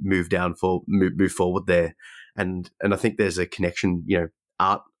can move forward there. And I think there's a connection. You know,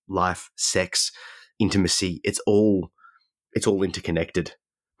 art, life, sex, intimacy. It's all interconnected,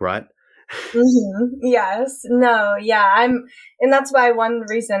 right? Mm-hmm. Yes. No. Yeah. And that's why one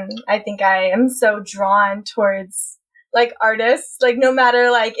reason I think I am so drawn towards like artists, like no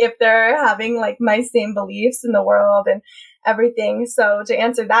matter like if they're having like my same beliefs in the world and everything. So to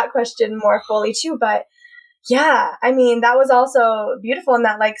answer that question more fully too, but yeah, I mean, that was also beautiful, and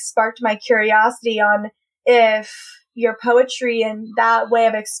that like sparked my curiosity on if your poetry and that way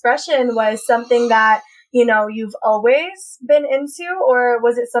of expression was something that, you know, you've always been into, or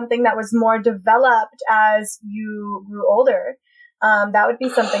was it something that was more developed as you grew older? That would be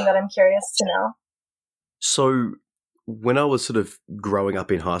something that I'm curious to know. So when I was sort of growing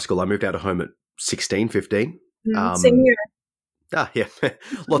up in high school, I moved out of home at 16, 15. Same here. Yeah.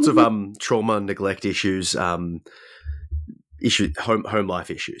 Lots of trauma, neglect issues, home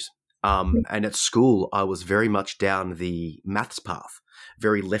life issues. And at school, I was very much down the maths path,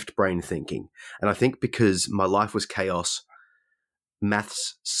 very left brain thinking. And I think because my life was chaos,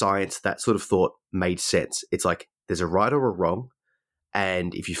 maths, science, that sort of thought made sense. It's like there's a right or a wrong,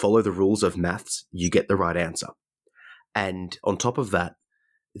 and if you follow the rules of maths, you get the right answer. And on top of that,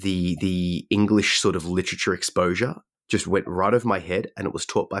 the English sort of literature exposure just went right over my head, and it was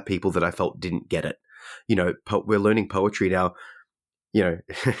taught by people that I felt didn't get it. We're learning poetry now,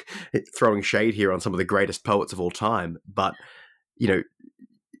 throwing shade here on some of the greatest poets of all time, but,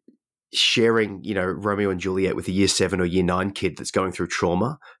 sharing, Romeo and Juliet with a year 7 or year 9 kid that's going through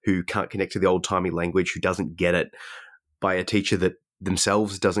trauma, who can't connect to the old-timey language, who doesn't get it, by a teacher that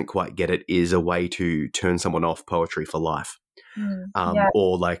themselves doesn't quite get it, is a way to turn someone off poetry for life. Yeah.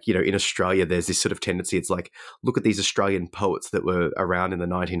 Or like, in Australia, there's this sort of tendency. It's like, look at these Australian poets that were around in the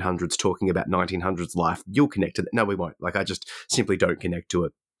 1900s talking about 1900s life. You'll connect to that. No, we won't. Like, I just simply don't connect to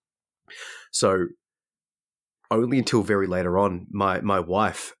it. So only until very later on, my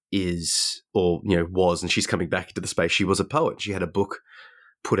wife was, and she's coming back into the space. She was a poet. She had a book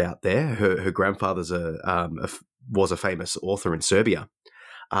put out there. Her grandfather's was a famous author in Serbia.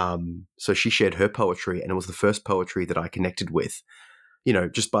 So she shared her poetry, and it was the first poetry that I connected with,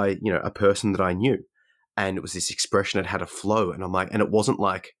 just by, a person that I knew. And it was this expression. It had a flow, and I'm like, and it wasn't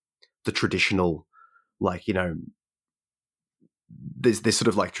like the traditional, like, there's sort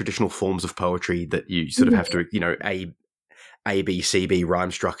of like traditional forms of poetry that you sort of have to, A, B, C, B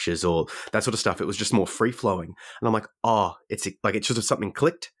rhyme structures or that sort of stuff. It was just more free flowing. And I'm like, it's like, it's just something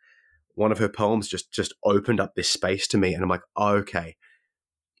clicked. One of her poems just opened up this space to me. And I'm like, okay,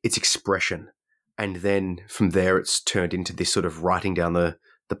 it's expression. And then from there, it's turned into this sort of writing down the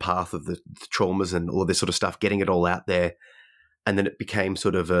path of the traumas and all of this sort of stuff, getting it all out there. And then it became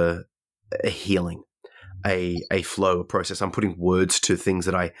sort of a healing, a flow, a process. I'm putting words to things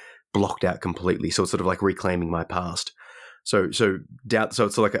that I blocked out completely. So it's sort of like reclaiming my past. So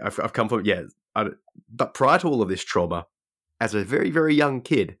it's like I've come from, but prior to all of this trauma, as a very, very young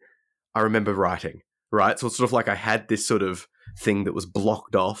kid, I remember writing, right? So it's sort of like I had this sort of thing that was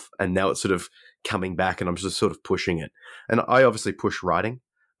blocked off, and now it's sort of coming back, and I'm just sort of pushing it. And I obviously push writing,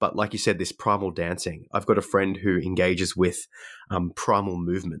 but like you said, this primal dancing, I've got a friend who engages with primal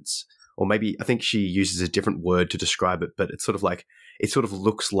movements, or maybe I think she uses a different word to describe it, but it's sort of like, it sort of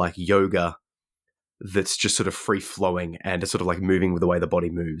looks like yoga that's just sort of free flowing and it's sort of like moving with the way the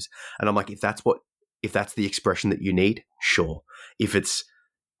body moves. And I'm like, if that's the expression that you need, sure. If it's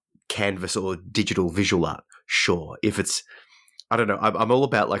canvas or digital visual art, sure. If it's, I don't know, I'm all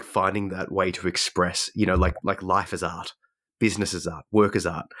about like finding that way to express, like life as art, business as art, work as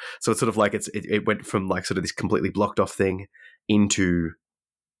art. So it's sort of like it went from like sort of this completely blocked off thing into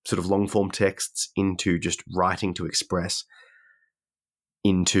sort of long form texts, into just writing to express,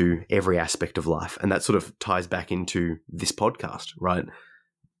 into every aspect of life. And that sort of ties back into this podcast, right?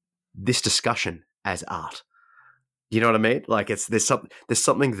 This discussion as art. You know what I mean? Like there's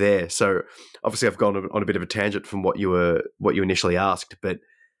something there. So obviously I've gone on a bit of a tangent from what you initially asked, but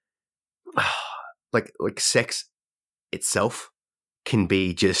like sex itself can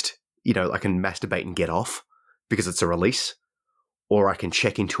be just, I can masturbate and get off because it's a release, or I can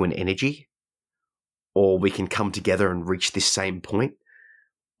check into an energy, or we can come together and reach this same point,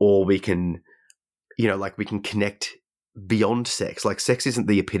 or we can, we can connect beyond sex. Like sex isn't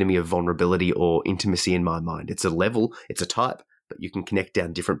the epitome of vulnerability or intimacy in my mind. It's a level, it's a type, but you can connect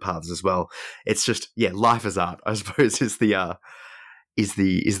down different paths as well. It's just, life as art, I suppose, is the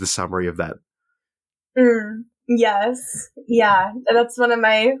summary of that. Yes. Yeah. That's one of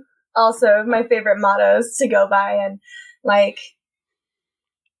my favorite mottos to go by. And like,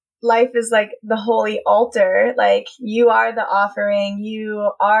 life is like the holy altar. Like you are the offering,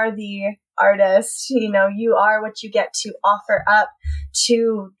 you are the artist, you are what you get to offer up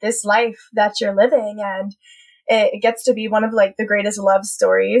to this life that you're living. And it gets to be one of like the greatest love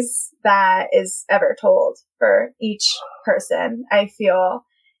stories that is ever told for each person, I feel.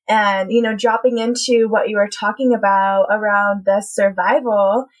 And, dropping into what you were talking about around the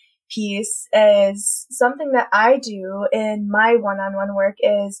survival piece is something that I do in my one-on-one work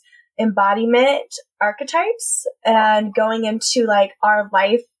is embodiment archetypes and going into like our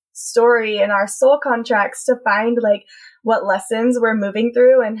life story and our soul contracts to find like what lessons we're moving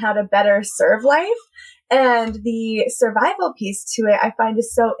through and how to better serve life. And the survival piece to it, I find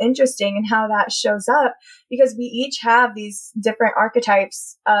is so interesting and how that shows up because we each have these different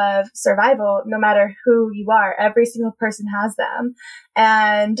archetypes of survival, no matter who you are. Every single person has them.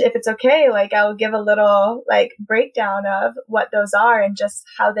 And if it's okay, like I'll give a little like breakdown of what those are and just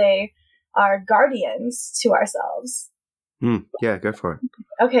how they are guardians to ourselves. Yeah, go for it.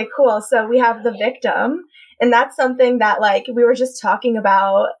 Okay, cool. So we have the victim, and that's something that like we were just talking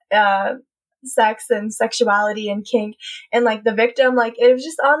about sex and sexuality and kink, and like the victim, like it was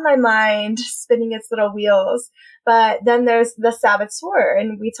just on my mind spinning its little wheels. But then there's the saboteur,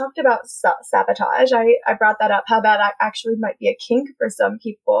 and we talked about sabotage. I brought that up, how that actually might be a kink for some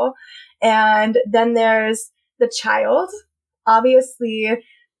people. And then there's the child. Obviously,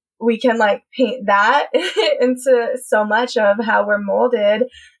 we can like paint that into so much of how we're molded,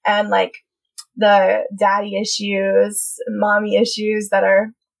 and like the daddy issues, mommy issues that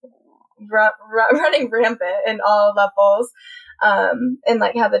are running rampant in all levels, and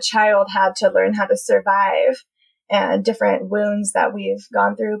like how the child had to learn how to survive and different wounds that we've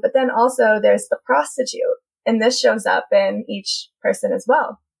gone through. But then also there's the prostitute, and this shows up in each person as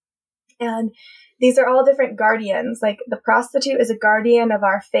well. And these are all different guardians. Like the prostitute is a guardian of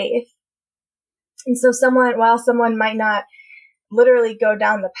our faith. And so while someone might not literally go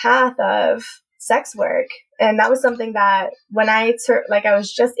down the path of sex work, and that was something that when I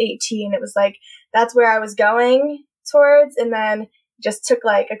was just 18, it was like, that's where I was going towards. And then just took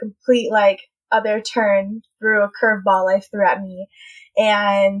like a complete like other turn through a curveball life threw at me.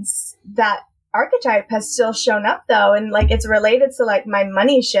 And that archetype has still shown up though. And like, it's related to like my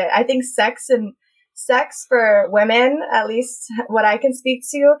money shit. I think sex for women, at least what I can speak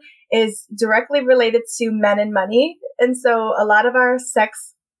to, is directly related to men and money. And so a lot of our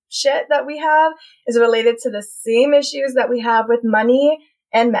sex shit that we have is related to the same issues that we have with money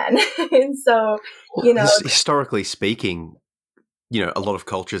and men. And so, historically speaking, a lot of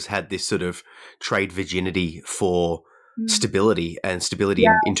cultures had this sort of trade virginity for stability, and stability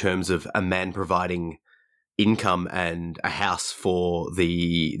in terms of a man providing income and a house for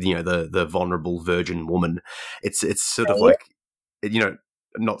the vulnerable virgin woman. It's sort of like, I'm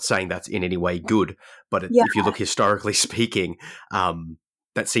not saying that's in any way good, but if you look historically speaking,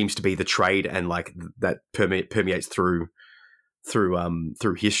 that seems to be the trade, and like that permeates through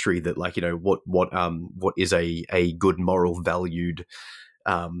history, that like, what is a good, moral, valued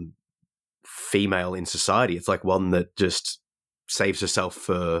female in society. It's like one that just saves herself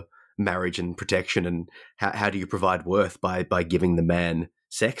for marriage and protection. And how do you provide worth? By giving the man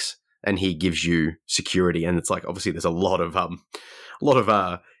sex, and he gives you security. And it's like, obviously there's a lot of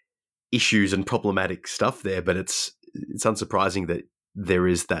issues and problematic stuff there, but it's unsurprising that there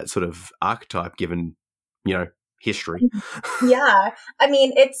is that sort of archetype given, history. Yeah. I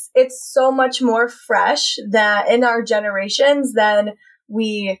mean, it's so much more fresh that in our generations than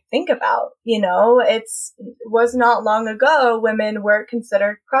we think about. It was not long ago women were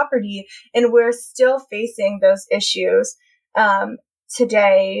considered property, and we're still facing those issues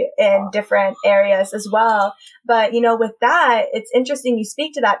today in different areas as well. But, with that, it's interesting you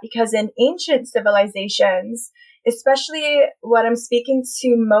speak to that, because in ancient civilizations, especially what I'm speaking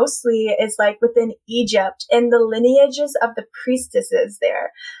to mostly is like within Egypt and the lineages of the priestesses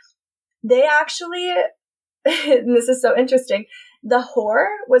there, they actually, and this is so interesting, the whore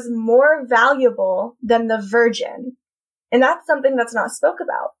was more valuable than the virgin. And that's something that's not spoke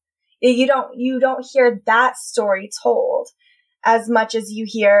about. You don't hear that story told as much as you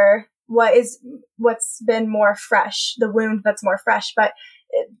hear what's been more fresh, the wound that's more fresh. But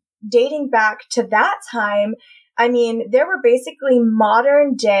dating back to that time, I mean, there were basically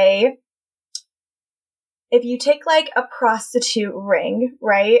modern day, if you take like a prostitute ring,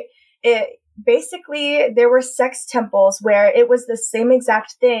 right? There were sex temples where it was the same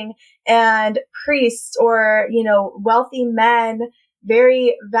exact thing, and priests or, wealthy men,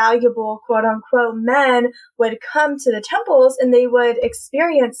 very valuable, quote unquote, men would come to the temples, and they would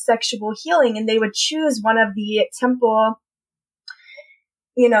experience sexual healing, and they would choose one of the temple,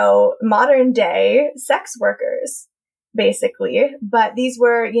 modern day sex workers, basically. But these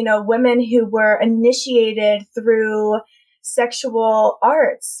were, women who were initiated through sexual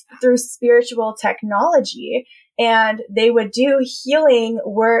arts, through spiritual technology, and they would do healing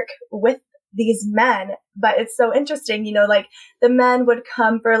work with these men. But it's so interesting, like the men would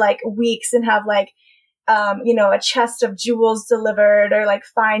come for like weeks and have like, a chest of jewels delivered, or like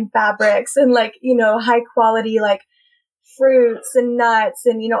fine fabrics, and like, high quality, like fruits and nuts,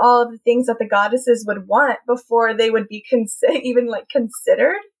 and, all of the things that the goddesses would want before they would be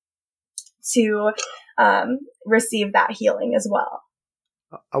considered to receive that healing as well.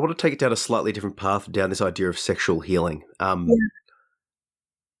 I want to take it down a slightly different path, down this idea of sexual healing. Because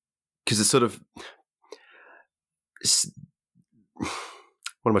it's sort of,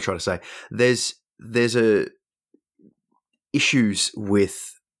 what am I trying to say? There's issues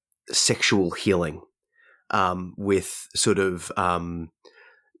with sexual healing, with sort of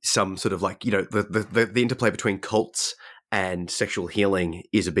some sort of like, the interplay between cults and sexual healing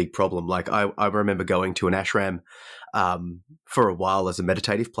is a big problem. Like I remember going to an ashram for a while as a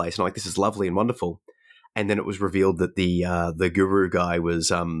meditative place, and I'm like, this is lovely and wonderful. And then it was revealed that the guru guy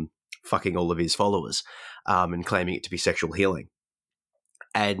was fucking all of his followers and claiming it to be sexual healing.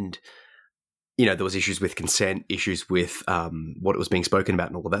 And there was issues with consent, issues with what it was being spoken about,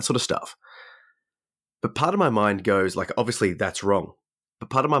 and all of that sort of stuff. But part of my mind goes, like, obviously that's wrong. But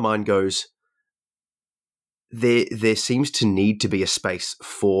part of my mind goes, there seems to need to be a space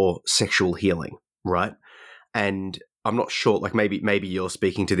for sexual healing, right? And I'm not sure, like maybe you're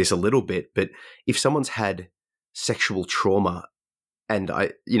speaking to this a little bit, but if someone's had sexual trauma and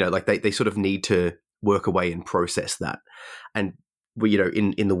they sort of need to work away and process that. And we,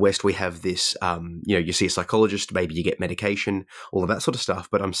 in the West, we have this, you see a psychologist, maybe you get medication, all of that sort of stuff.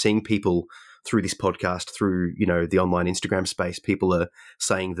 But I'm seeing people through this podcast, through, the online Instagram space, people are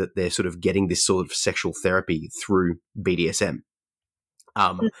saying that they're sort of getting this sort of sexual therapy through BDSM.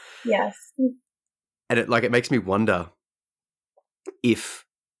 Yes. And it makes me wonder if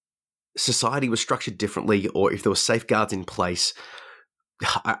society was structured differently or if there were safeguards in place.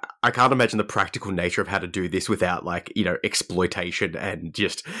 I can't imagine the practical nature of how to do this without exploitation and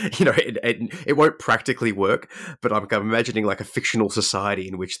just, it won't practically work, but I'm imagining like a fictional society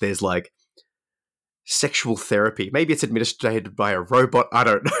in which there's like sexual therapy. Maybe it's administered by a robot. I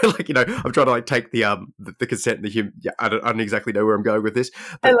don't know. I'm trying to like take the consent and the human. Yeah, I don't exactly know where I'm going with this.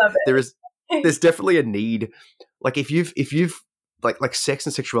 But I love it. There's definitely a need. Like if you've like sex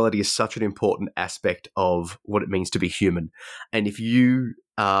and sexuality is such an important aspect of what it means to be human. And if you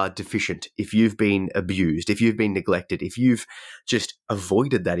are deficient, if you've been abused, if you've been neglected, if you've just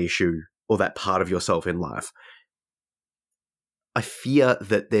avoided that issue or that part of yourself in life, I fear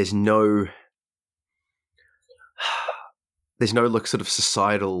that there's no like sort of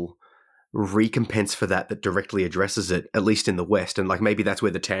societal recompense for that directly addresses it, at least in the West. And like maybe that's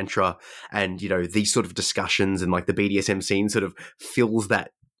where the Tantra and these sort of discussions and like the BDSM scene sort of fills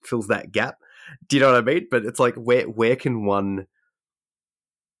that gap. Do you know what I mean? But it's like where can one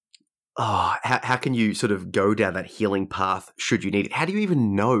how can you sort of go down that healing path should you need it? How do you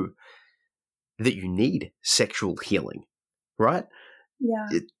even know that you need sexual healing? Right? Yeah.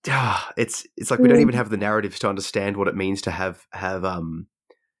 It's like we don't even have the narratives to understand what it means to have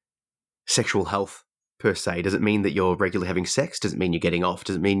sexual health per se. Does it mean that you're regularly having sex? Does it mean you're getting off?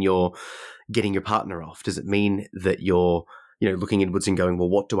 Does it mean you're getting your partner off? Does it mean that you're, looking inwards and going, well,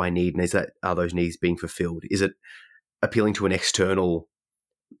 what do I need? And are those needs being fulfilled? Is it appealing to an external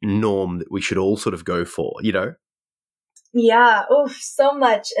norm that we should all sort of go for, Yeah. Oof, so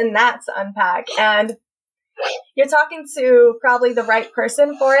much in that to unpack. And you're talking to probably the right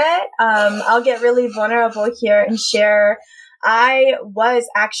person for it. I'll get really vulnerable here and share. I was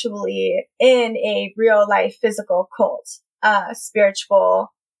actually in a real life physical cult, spiritual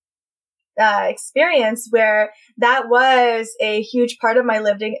experience where that was a huge part of my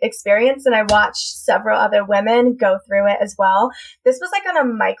lived experience. And I watched several other women go through it as well. This was like on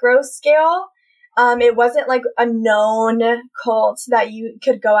a micro scale. It wasn't like a known cult that you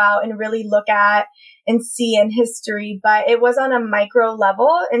could go out and really look at and see in history, but it was on a micro level,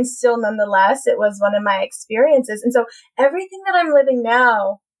 and still nonetheless, it was one of my experiences. And so everything that I'm living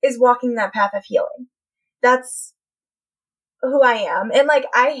now is walking that path of healing. That's who I am. And like,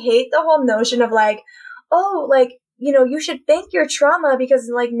 I hate the whole notion of like, oh, like, you should thank your trauma because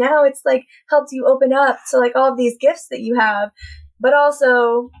like now it's like helped you open up to like all of these gifts that you have, but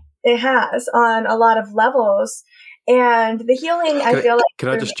also it has on a lot of levels. And the healing, I feel like... Can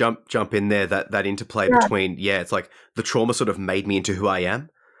I just jump in there, that interplay between, it's like the trauma sort of made me into who I am.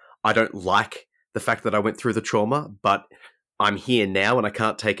 I don't like the fact that I went through the trauma, but I'm here now and I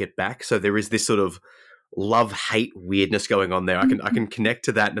can't take it back. So there is this sort of love-hate weirdness going on there. I can connect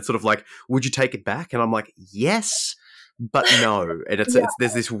to that, and it's sort of like, would you take it back? And I'm like, yes, but no. And it's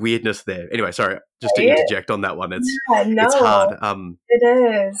there's this weirdness there. Anyway, sorry, just to interject on that one. It's hard.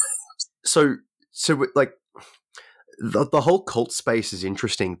 It is. So like, the whole cult space is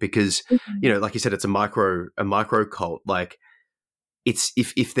interesting because, like you said, it's a micro cult. Like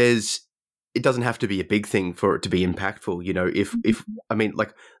if there's, it doesn't have to be a big thing for it to be impactful. If I mean,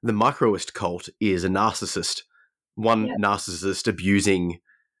 like the microist cult is a narcissist, narcissist abusing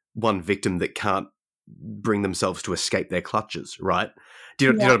one victim that can't bring themselves to escape their clutches. Right. Do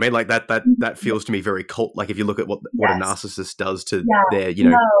you know what I mean? Like that feels to me very cult. Like if you look at what a narcissist does to their,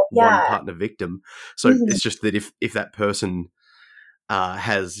 one partner victim. So it's just that if that person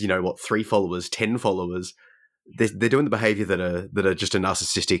has, 3 followers, 10 followers, they're doing the behavior that are just a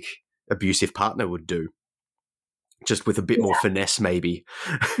narcissistic abusive partner would do, just with a bit more finesse maybe.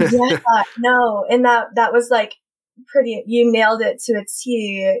 No. And that was like you nailed it to a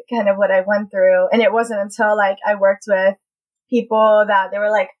T, kind of what I went through. And it wasn't until like I worked with people that they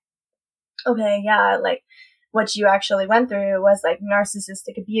were like, okay, yeah, like what you actually went through was like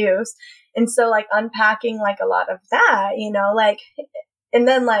narcissistic abuse. And so like unpacking like a lot of that, like, and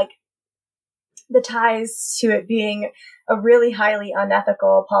then like the ties to it being a really highly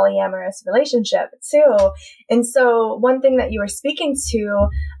unethical polyamorous relationship too. And so one thing that you were speaking to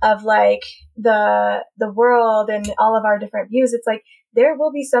of like the world and all of our different views, it's like there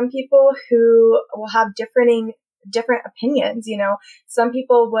will be some people who will have different opinions. Some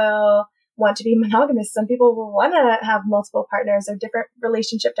people will want to be monogamous. Some people will want to have multiple partners or different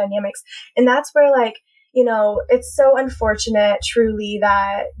relationship dynamics. And that's where like, it's so unfortunate truly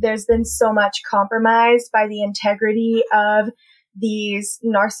that there's been so much compromise by the integrity of these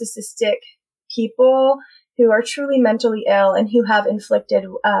narcissistic people who are truly mentally ill and who have inflicted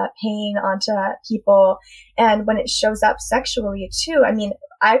pain onto people. And when it shows up sexually too, I mean,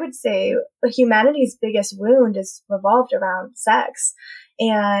 I would say humanity's biggest wound is revolved around sex.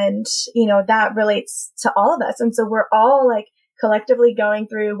 And, that relates to all of us. And so we're all like collectively going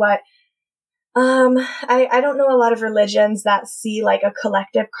through what I don't know a lot of religions that see like a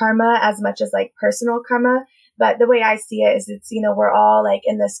collective karma as much as like personal karma. But the way I see it is it's, we're all like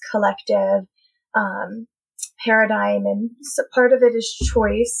in this collective, paradigm, and so part of it is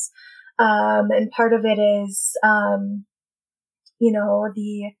choice. And part of it is,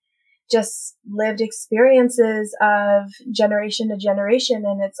 the just lived experiences of generation to generation.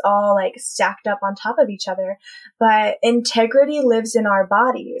 And it's all like stacked up on top of each other. But integrity lives in our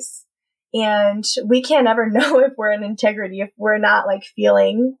bodies. And we can't ever know if we're in integrity if we're not like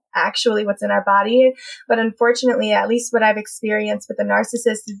feeling actually what's in our body. But unfortunately, at least what I've experienced with the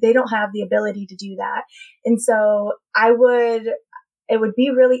narcissist is they don't have the ability to do that. And so it would be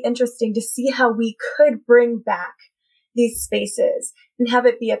really interesting to see how we could bring back these spaces and have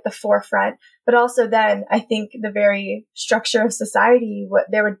it be at the forefront. But also then I think the very structure of society,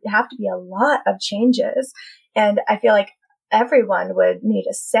 there would have to be a lot of changes. And I feel like everyone would need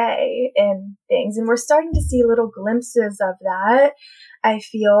a say in things. And we're starting to see little glimpses of that, I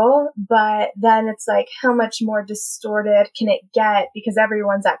feel. But then it's like, how much more distorted can it get? Because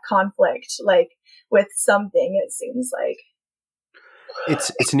everyone's at conflict, like with something, it seems like.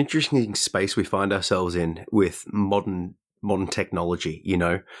 It's an interesting space we find ourselves in with modern technology,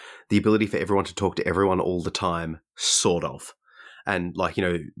 the ability for everyone to talk to everyone all the time, sort of. And like,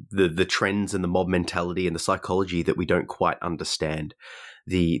 the trends and the mob mentality and the psychology that we don't quite understand,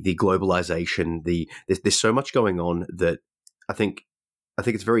 the globalization, there's so much going on that I think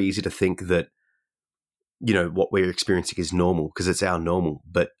it's very easy to think that, what we're experiencing is normal because it's our normal.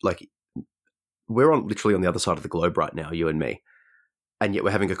 But like, we're literally on the other side of the globe right now, you and me. And yet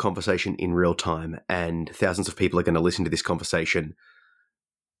we're having a conversation in real time and thousands of people are going to listen to this conversation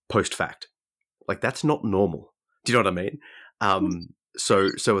post fact. Like, that's not normal. Do you know what I mean?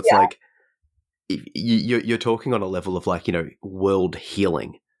 So it's like you're talking on a level of like, world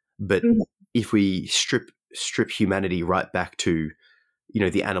healing. But if we strip humanity right back to,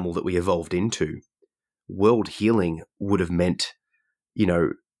 the animal that we evolved into, world healing would have meant,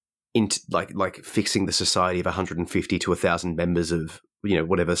 like fixing the society of 150 to 1,000 members of,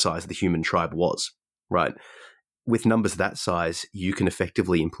 whatever size the human tribe was, right? With numbers that size, you can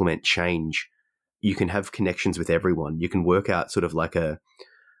effectively implement change. You can have connections with everyone. You can work out sort of like a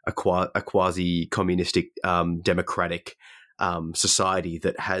quasi-communistic, democratic society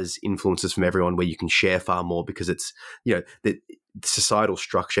that has influences from everyone where you can share far more because it's, the societal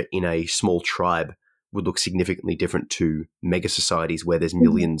structure in a small tribe would look significantly different to mega societies where there's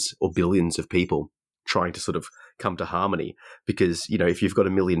millions or billions of people trying to sort of come to harmony. Because, if you've got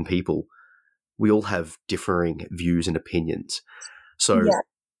 1 million people, we all have differing views and opinions. So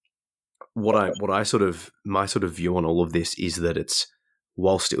my sort of view on all of this is that it's,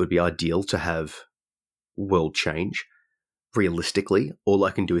 whilst it would be ideal to have world change, realistically, all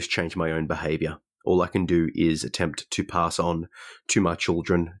I can do is change my own behavior. All I can do is attempt to pass on to my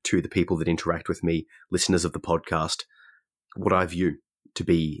children, to the people that interact with me, listeners of the podcast, what I view to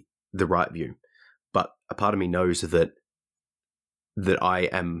be the right view. But a part of me knows that I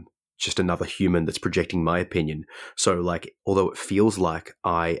am just another human that's projecting my opinion. So like, although it feels like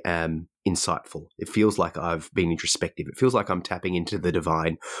I am insightful, it feels like I've been introspective, it feels like I'm tapping into the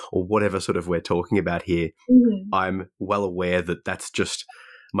divine or whatever sort of we're talking about here, I'm well aware that that's just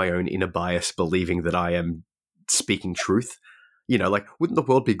my own inner bias believing that I am speaking truth. Like, wouldn't the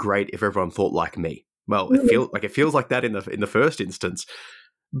world be great if everyone thought like me? Well, it feels like that in the first instance.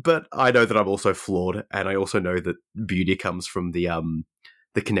 But I know that I'm also flawed, and I also know that beauty comes from the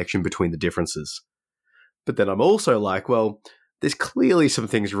connection between the differences. But then I'm also like, well, there's clearly some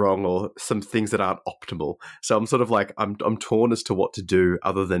things wrong or some things that aren't optimal. So I'm sort of like, I'm torn as to what to do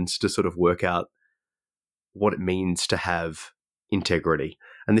other than to sort of work out what it means to have integrity.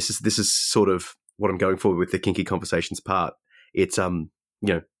 And this is sort of what I'm going for with the kinky conversations part. It's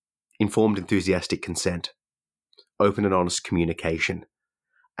informed, enthusiastic consent, open and honest communication,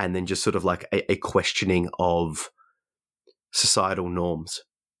 and then just sort of like a questioning of societal norms.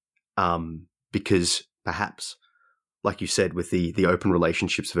 Because perhaps, like you said, with the open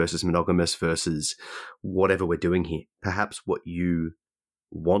relationships versus monogamous versus whatever we're doing here, perhaps what you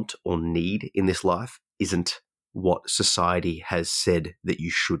want or need in this life isn't what society has said that you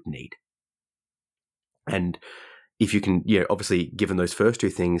should need. And if you can, obviously, given those first two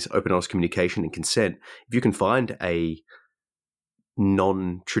things, open, honest communication and consent, if you can find a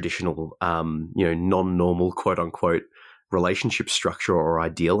non-traditional, non-normal, quote unquote, relationship structure or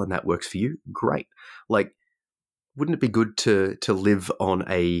ideal, and that works for you, great. Like, wouldn't it be good to live on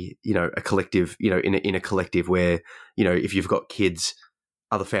a collective, in a collective where, if you've got kids,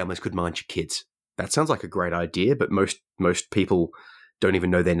 other families could mind your kids? That sounds like a great idea, but most people don't even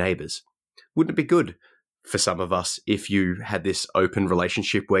know their neighbors. Wouldn't it be good for some of us if you had this open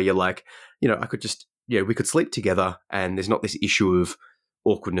relationship where you're like, I could just, we could sleep together and there's not this issue of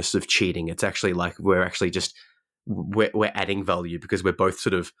awkwardness of cheating. It's actually like we're actually just, we're adding value because we're both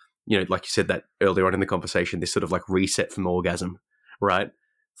sort of, like you said that earlier on in the conversation, this sort of like reset from orgasm, right?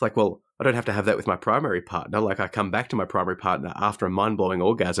 It's like, well, I don't have to have that with my primary partner. Like, I come back to my primary partner after a mind-blowing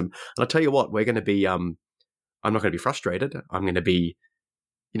orgasm, and I tell you what, we're going to be, I'm not going to be frustrated. I'm going to be,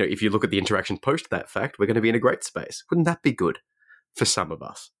 if you look at the interaction post that fact, we're going to be in a great space. Wouldn't that be good for some of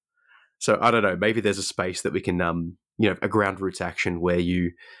us? So I don't know, maybe there's a space that we can, a ground roots action where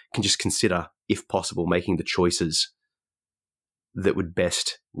you can just consider, if possible, making the choices that would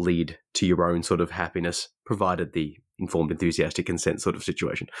best lead to your own sort of happiness, provided the informed, enthusiastic consent sort of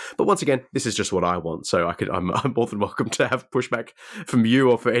situation. But once again, this is just what I want. So I'm more than welcome to have pushback from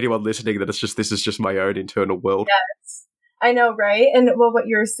you or for anyone listening that this is just my own internal world. Yes, I know, right? And well, what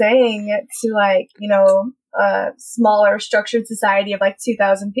you're saying to like, a smaller structured society of like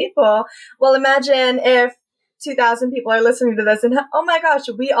 2,000 people. Well, imagine if 2,000 people are listening to this and, oh my gosh,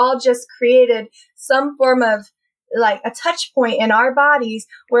 we all just created some form of like a touch point in our bodies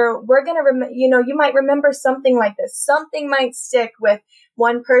where we're going to, you might remember something like this. Something might stick with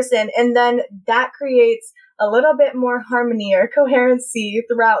one person, and then that creates a little bit more harmony or coherency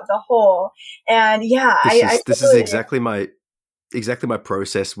throughout the whole. And yeah, this is exactly my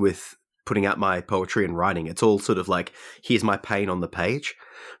process with putting out my poetry and writing. It's all sort of like, here's my pain on the page.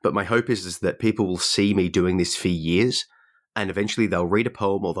 But my hope is that people will see me doing this for years, and eventually they'll read a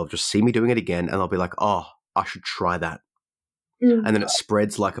poem or they'll just see me doing it again, and they'll be like, oh, I should try that. Mm-hmm. And then it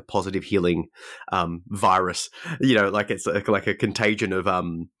spreads like a positive healing virus, like it's like a contagion of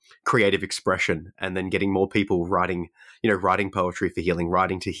creative expression, and then getting more people writing poetry for healing,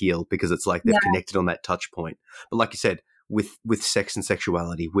 writing to heal, because it's like they've connected on that touch point. But like you said, with sex and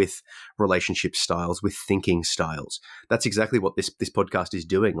sexuality, with relationship styles, with thinking styles, that's exactly what this podcast is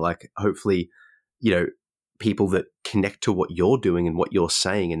doing. Like, hopefully, people that connect to what you're doing and what you're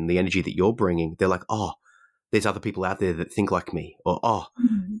saying and the energy that you're bringing, they're like, oh, there's other people out there that think like me, or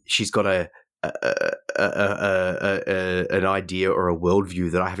she's got an idea or a worldview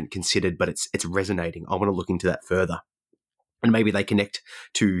that I haven't considered, but it's resonating. I want to look into that further. And maybe they connect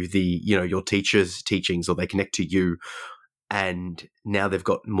to the your teacher's teachings, or they connect to you, and now they've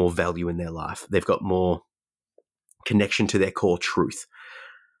got more value in their life. They've got more connection to their core truth.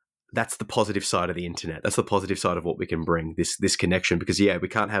 That's the positive side of the internet. That's the positive side of what we can bring, this connection. Because we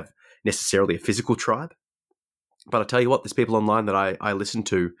can't have necessarily a physical tribe. But I tell you what, there's people online that I listen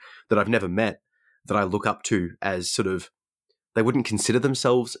to that I've never met, that I look up to as sort of, they wouldn't consider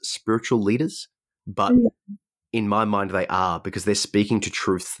themselves spiritual leaders, but in my mind they are, because they're speaking to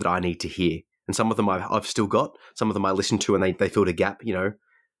truths that I need to hear. And some of them I've still got, some of them I listened to and they filled a gap,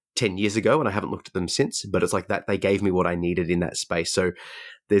 10 years ago, and I haven't looked at them since, but it's like that they gave me what I needed in that space. So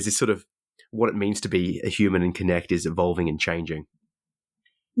there's this sort of, what it means to be a human and connect is evolving and changing.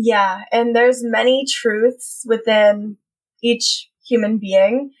 Yeah, and there's many truths within each human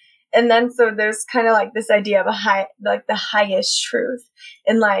being. And then so there's kind of like this idea of the highest truth.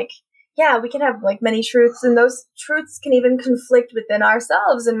 And like, yeah, we can have like many truths, and those truths can even conflict within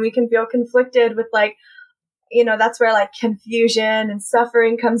ourselves, and we can feel conflicted with like, that's where like confusion and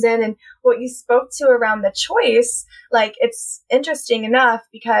suffering comes in. And what you spoke to around the choice, like, it's interesting enough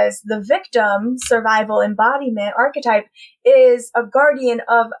because the victim survival embodiment archetype is a guardian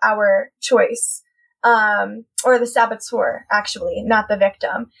of our choice, or the saboteur, actually, not the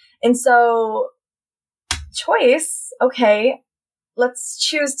victim. And so choice, okay, let's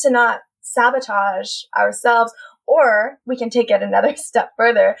choose to not sabotage ourselves, or we can take it another step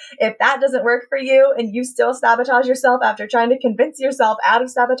further. If that doesn't work for you and you still sabotage yourself after trying to convince yourself out of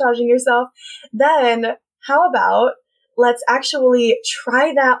sabotaging yourself, then how about let's actually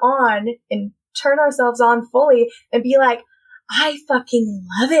try that on and turn ourselves on fully and be like, I fucking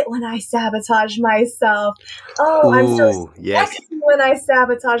love it when I sabotage myself. Oh, I'm so sexy when I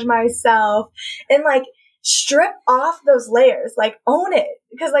sabotage myself. And like, strip off those layers, like own it,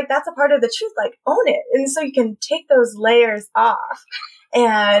 because like that's a part of the truth, like own it. And so you can take those layers off.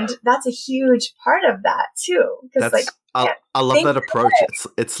 And that's a huge part of that too. Because like, I love that approach.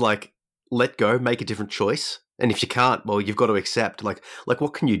 It's like, let go, make a different choice. And if you can't, well, you've got to accept, like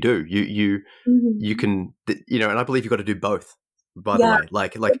what can you do? You can, and I believe you've got to do both, by the way.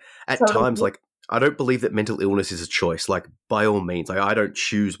 Like at times, like, I don't believe that mental illness is a choice. Like, by all means, like, I don't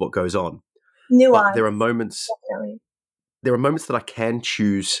choose what goes on. Nuance. But there are moments that I can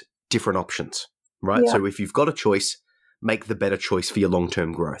choose different options, right? Yeah. So if you've got a choice, make the better choice for your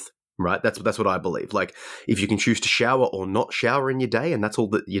long-term growth, right? That's what I believe. Like, if you can choose to shower or not shower in your day, and that's all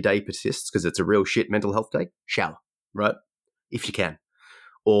that your day persists because it's a real shit mental health day, shower, right? If you can.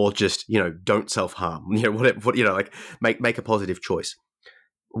 Or just, don't self-harm, whatever, like make a positive choice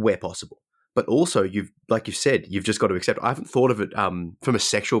where possible. But also, you've said, you've just got to accept. I haven't thought of it from a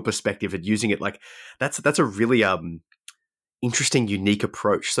sexual perspective and using it like that's a really interesting, unique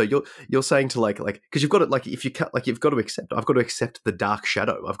approach. So you're saying to like because you've got to, like, if you cut, like, you've got to accept. I've got to accept the dark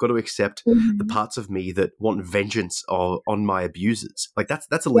shadow. I've got to accept the parts of me that want vengeance on my abusers. Like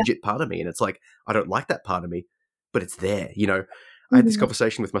that's a legit part of me, and it's like I don't like that part of me, but it's there. I had this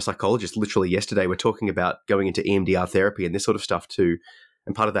conversation with my psychologist literally yesterday. We're talking about going into EMDR therapy and this sort of stuff too.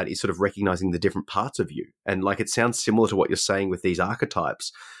 And part of that is sort of recognizing the different parts of you. And like, it sounds similar to what you're saying with these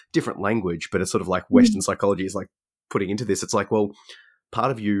archetypes, different language, but it's sort of like Western psychology is like putting into this. It's like, well, part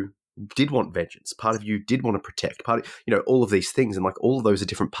of you did want vengeance. Part of you did want to protect. Part of, all of these things. And like, all of those are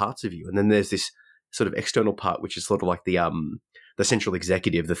different parts of you. And then there's this sort of external part, which is sort of like the central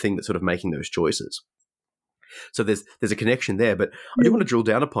executive, the thing that's sort of making those choices. So there's a connection there. But I do want to drill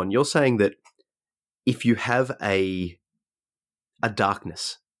down upon, you're saying that if you have a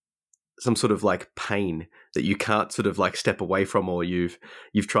darkness, some sort of like pain that you can't sort of like step away from, or you've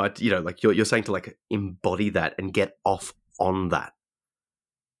tried to, like you're saying to like embody that and get off on that,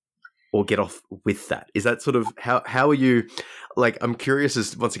 or get off with that. Is that sort of how are you, like, I'm curious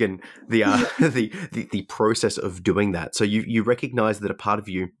as once again the the process of doing that. So you recognize that a part of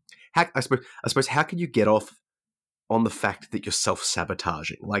you, I suppose how can you get off on the fact that you're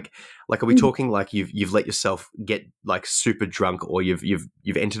self-sabotaging? Like are we talking like you've let yourself get like super drunk, or you've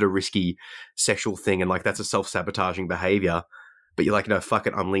entered a risky sexual thing, and like that's a self-sabotaging behavior, but you're like, no, fuck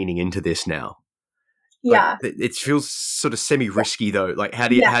it, I'm leaning into this now. Yeah. Like, it feels sort of semi-risky though. Like, how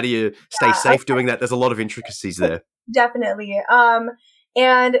do you stay safe doing that? There's a lot of intricacies there. Definitely.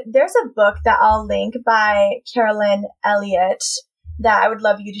 And there's a book that I'll link by Carolyn Elliott that I would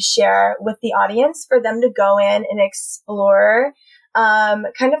love you to share with the audience for them to go in and explore, kind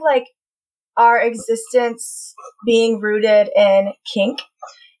of like our existence being rooted in kink.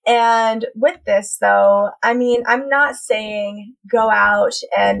 And with this though, I mean, I'm not saying go out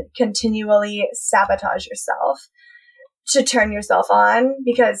and continually sabotage yourself to turn yourself on,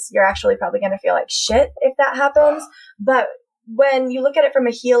 because you're actually probably going to feel like shit if that happens. But when you look at it from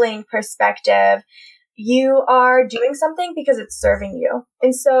a healing perspective, you are doing something because it's serving you.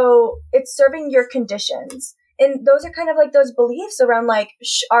 And so it's serving your conditions. And those are kind of like those beliefs around like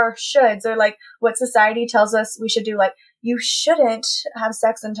our shoulds, or like what society tells us we should do. Like, you shouldn't have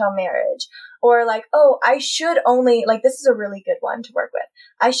sex until marriage, or like, oh, I should only, like, this is a really good one to work with.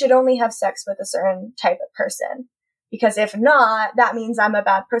 I should only have sex with a certain type of person, because if not, that means I'm a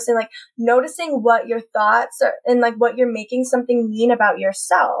bad person. Like, noticing what your thoughts are and like what you're making something mean about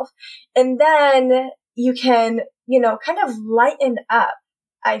yourself. And then you can, kind of lighten up,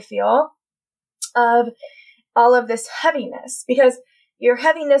 I feel, of all of this heaviness, because your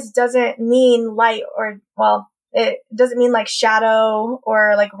heaviness doesn't mean light, or, well, it doesn't mean like shadow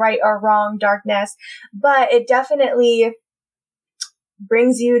or like right or wrong darkness, but it definitely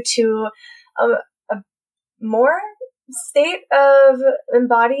brings you to a more state of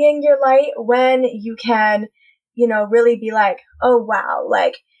embodying your light when you can, really be like, oh, wow,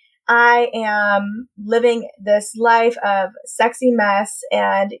 like, I am living this life of sexy mess,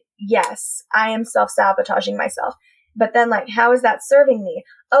 and yes, I am self-sabotaging myself. But then, like, how is that serving me?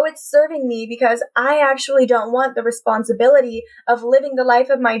 Oh, it's serving me because I actually don't want the responsibility of living the life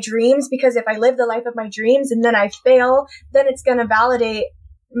of my dreams, because if I live the life of my dreams and then I fail, then it's going to validate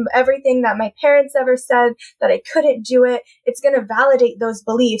everything that my parents ever said, that I couldn't do it. It's going to validate those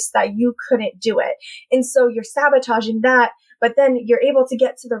beliefs that you couldn't do it. And so you're sabotaging that, but then you're able to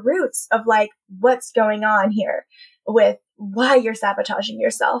get to the roots of like, what's going on here with why you're sabotaging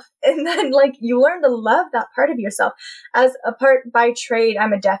yourself. And then like you learn to love that part of yourself. As a part by trade,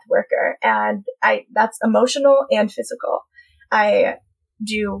 I'm a death worker, and that's emotional and physical.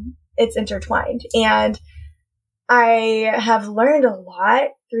 It's intertwined. And I have learned a lot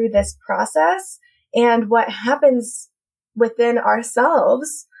through this process. And what happens within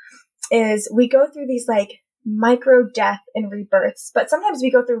ourselves is we go through these like micro death and rebirths, but sometimes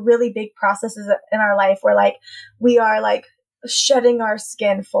we go through really big processes in our life where like we are like shedding our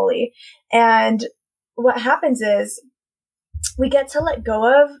skin fully. And what happens is we get to let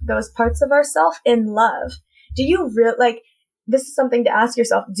go of those parts of ourselves in love. Do you really this is something to ask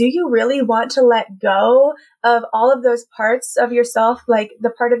yourself. Do you really want to let go of all of those parts of yourself, like the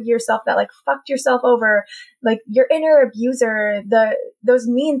part of yourself that like fucked yourself over, like your inner abuser, those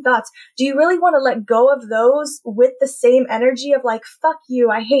mean thoughts? Do you really want to let go of those with the same energy of like, fuck you,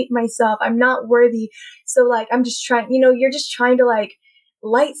 I hate myself, I'm not worthy. So like, I'm just trying, you're just trying to like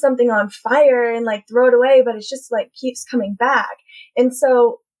light something on fire and like throw it away, but it's just like keeps coming back. And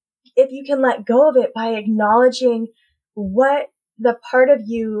so if you can let go of it by acknowledging what the part of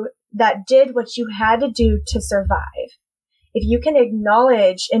you that did what you had to do to survive, if you can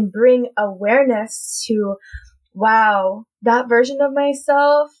acknowledge and bring awareness to, wow, that version of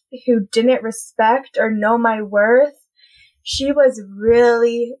myself who didn't respect or know my worth, she was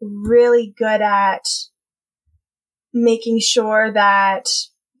really, really good at making sure that,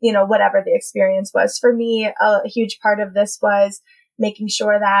 whatever the experience was. For me, a huge part of this was making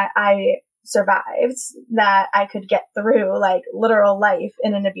sure that I survived, that I could get through like literal life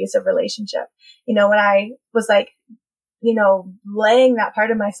in an abusive relationship. When I was like, laying that part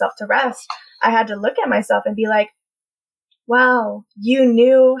of myself to rest, I had to look at myself and be like, wow, you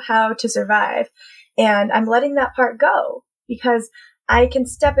knew how to survive. And I'm letting that part go because I can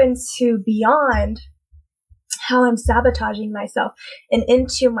step into beyond how I'm sabotaging myself and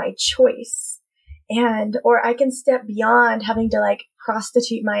into my choice. Or I can step beyond having to like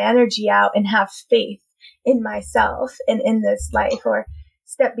prostitute my energy out and have faith in myself and in this life, or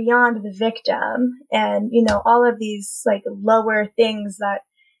step beyond the victim and, all of these like lower things that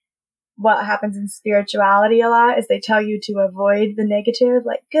what happens in spirituality a lot is they tell you to avoid the negative,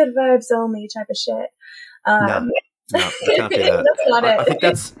 like good vibes only type of shit. No, I can't do that. That's not it.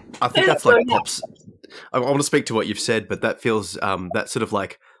 I think that's like pops. I want to speak to what you've said, but that feels that sort of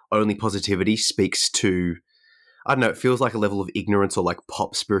like only positivity speaks to, I don't know, it feels like a level of ignorance or like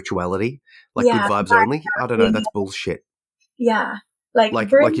pop spirituality, like good vibes only. I don't know, that's bullshit. Yeah, like you've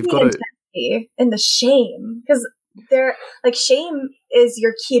the got to intensity and the shame, because they're like shame is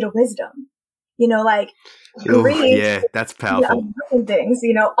your key to wisdom. Grief, yeah, that's powerful. Things,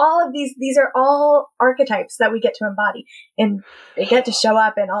 all of these are all archetypes that we get to embody, and they get to show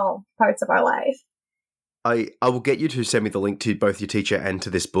up in all parts of our life. I will get you to send me the link to both your teacher and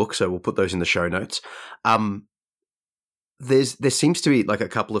to this book, so we'll put those in the show notes. There seems to be like a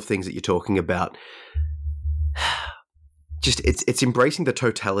couple of things that you're talking about. Just it's embracing the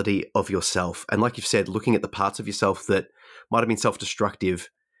totality of yourself, and like you've said, looking at the parts of yourself that might have been self-destructive,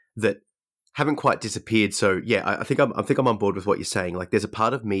 that haven't quite disappeared. So yeah, I think I'm on board with what you're saying. Like, there's a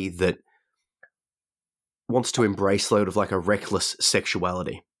part of me that wants to embrace sort of like a reckless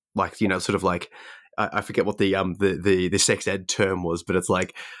sexuality, like sort of like. I forget what the sex ed term was, but it's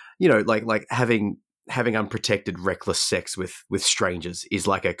like, like having unprotected, reckless sex with strangers is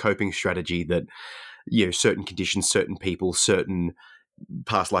like a coping strategy that, certain conditions, certain people, certain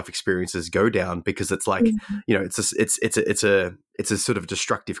past life experiences go down, because it's like, it's a sort of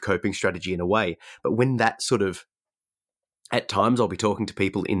destructive coping strategy in a way. But when that sort of, at times I'll be talking to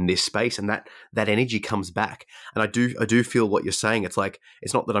people in this space and that energy comes back. And I do feel what you're saying. It's like,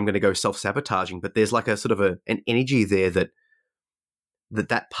 it's not that I'm going to go self-sabotaging, but there's like a sort of an energy there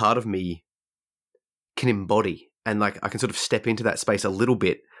that part of me can embody. And like, I can sort of step into that space a little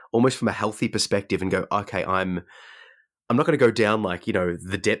bit, almost from a healthy perspective, and go, okay, I'm not going to go down like,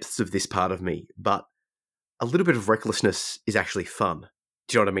 the depths of this part of me, but a little bit of recklessness is actually fun.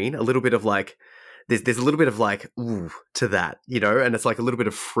 Do you know what I mean? A little bit of like, there's a little bit of like, ooh, to that, and it's like a little bit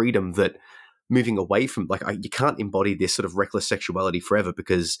of freedom that moving away from, like, you can't embody this sort of reckless sexuality forever,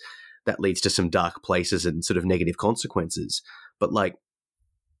 because that leads to some dark places and sort of negative consequences. But like,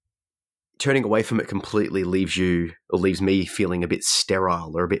 turning away from it completely leaves me feeling a bit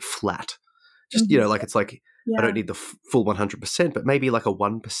sterile or a bit flat. Just, like, it's like, yeah. I don't need the full 100%, but maybe like a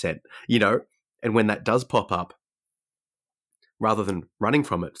 1%, and when that does pop up, rather than running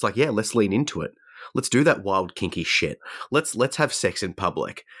from it. It's like, yeah, let's lean into it. Let's do that wild, kinky shit. Let's have sex in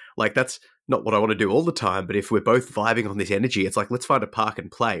public. Like, that's not what I want to do all the time, but if we're both vibing on this energy, it's like, let's find a park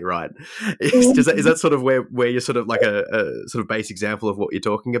and play, right? Is that sort of where you're sort of like a sort of base example of what you're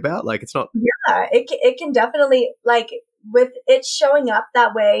talking about? Like, it's not... Yeah, it can definitely, like, with it showing up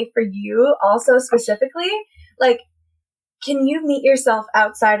that way for you also specifically, like, can you meet yourself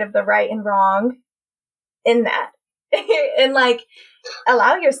outside of the right and wrong in that? And, like,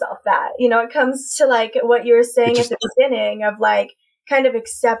 allow yourself that. You know, it comes to, like, what you were saying at the beginning of, like, kind of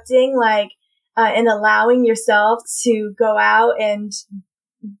accepting, like, and allowing yourself to go out and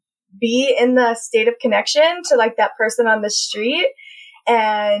be in the state of connection to, like, that person on the street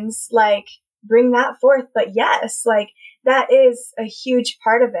and, like, bring that forth. But yes, like, that is a huge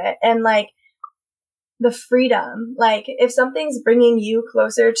part of it. And, like, the freedom, like, if something's bringing you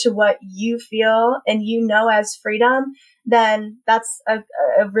closer to what you feel and you know as freedom, then that's a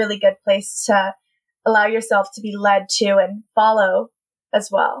really good place to allow yourself to be led to and follow as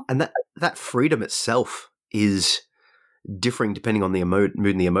well. And that freedom itself is differing depending on the mood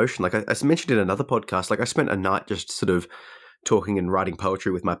and the emotion. Like I mentioned in another podcast, like I spent a night just sort of talking and writing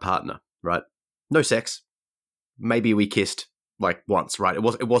poetry with my partner, right? No sex. Maybe we kissed like once, right? It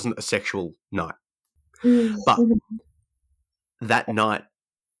wasn't a sexual night. But that night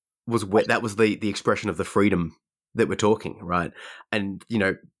was where that was the expression of the freedom that we're talking, right? And, you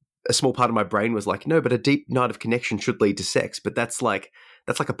know, a small part of my brain was like, no, but a deep night of connection should lead to sex. But that's like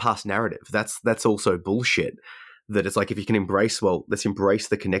a past narrative. That's also bullshit. That it's like, if you can embrace, well, let's embrace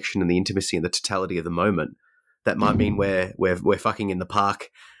the connection and the intimacy and the totality of the moment. That might mean we're fucking in the park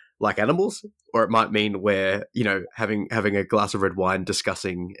like animals, or it might mean we're, you know, having a glass of red wine,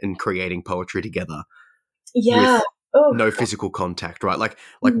 discussing and creating poetry together. Yeah. With no physical contact, right? Like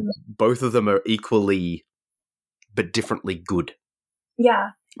both of them are equally but differently good. Yeah.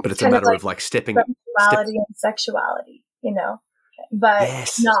 But it's a matter of like stepping sensuality and sexuality, you know.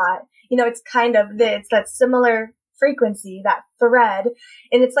 But not, you know, it's kind of it's that similar frequency, that thread.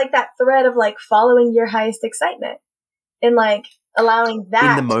 And it's like that thread of like following your highest excitement and like allowing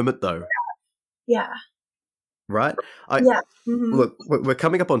that in the moment though. Yeah. Right? Mm-hmm. Look, we're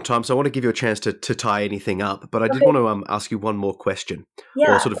coming up on time, so I want to give you a chance to tie anything up. But I did want to ask you one more question,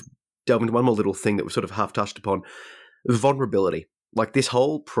 or sort of delve into one more little thing that we sort of half touched upon: vulnerability. Like this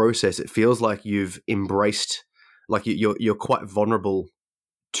whole process, it feels like you've embraced, like you're quite vulnerable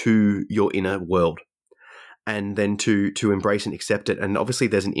to your inner world, and then to embrace and accept it. And obviously,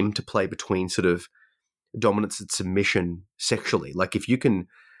 there's an interplay between sort of dominance and submission sexually. Like if you can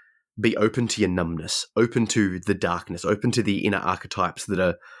be open to your numbness, open to the darkness, open to the inner archetypes that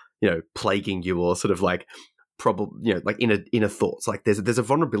are, you know, plaguing you, or sort of like you know, like inner thoughts. Like there's a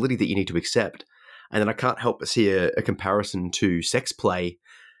vulnerability that you need to accept. And then I can't help but see a comparison to sex play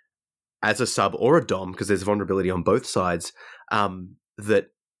as a sub or a dom, because there's vulnerability on both sides. That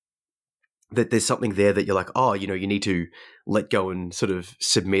there's something there that you're like, oh, you know, you need to let go and sort of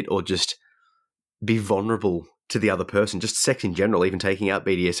submit, or just be vulnerable to the other person. Just sex in general, even taking out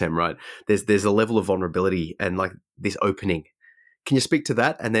BDSM, right? There's a level of vulnerability and like this opening. Can you speak to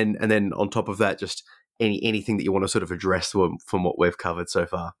that? And then on top of that, just anything that you want to sort of address from what we've covered so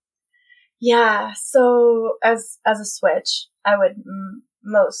far. Yeah. So as a switch, I would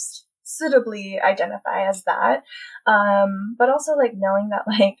most suitably identify as that. But also like knowing that,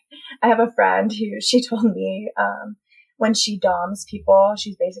 like, I have a friend who she told me, when she doms people,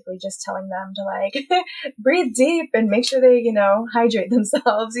 she's basically just telling them to like breathe deep and make sure they, you know, hydrate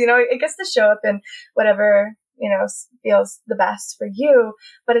themselves. You know, it gets to show up in whatever, you know, feels the best for you.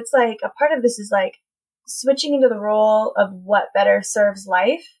 But it's like a part of this is like switching into the role of what better serves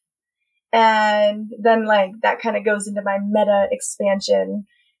life. And then like that kind of goes into my meta expansion,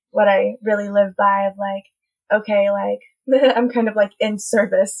 what I really live by of like, okay, like I'm kind of like in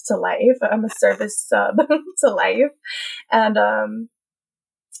service to life. I'm a service sub to life. And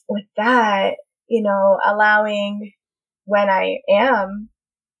with that, you know, allowing when I am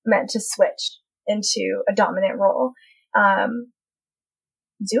meant to switch into a dominant role,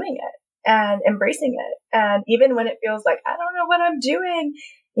 doing it and embracing it. And even when it feels like, I don't know what I'm doing,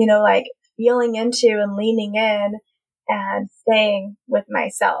 you know, like feeling into and leaning in and staying with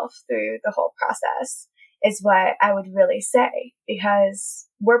myself through the whole process is what I would really say, because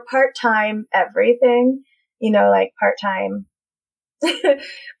we're part-time everything, you know, like part-time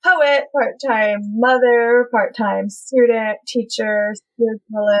poet, part-time mother, part-time student, teacher,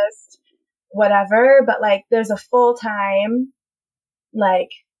 spiritualist, whatever. But like there's a full-time like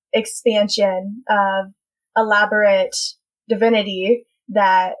expansion of elaborate divinity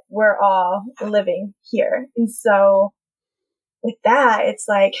that we're all living here. And so with that, it's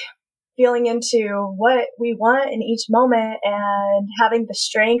like feeling into what we want in each moment and having the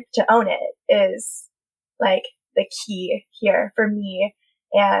strength to own it is like the key here for me.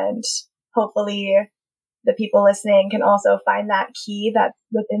 And hopefully the people listening can also find that key that's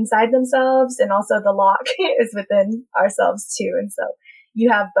within inside themselves, and also the lock is within ourselves too. And so you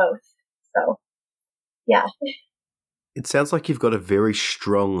have both. So yeah. It sounds like you've got a very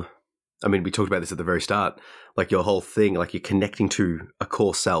strong, I mean, we talked about this at the very start, like your whole thing, like you're connecting to a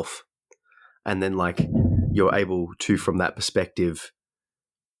core self, and then like you're able to, from that perspective,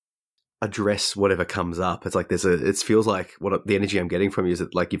 address whatever comes up. It's like it feels like what the energy I'm getting from you is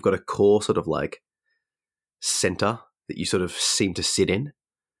that like you've got a core sort of like center that you sort of seem to sit in,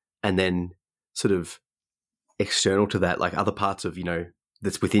 and then sort of external to that, like other parts of,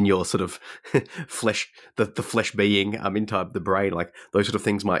 that's within your sort of flesh, the flesh being, into the brain, like those sort of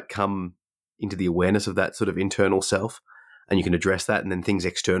things might come into the awareness of that sort of internal self, and you can address that, and then things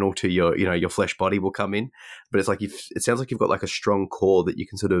external to your, your flesh body will come in. But it's like it sounds like you've got like a strong core that you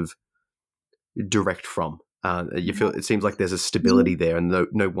can sort of direct from. You feel, it seems like there's a stability there, and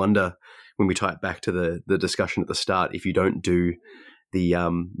no wonder when we tie it back to the discussion at the start, if you don't do the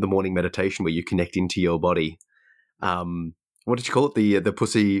morning meditation where you connect into your body, what did you call it?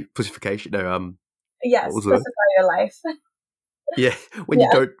 The pussification? No, yes, pussify your life. Yeah, when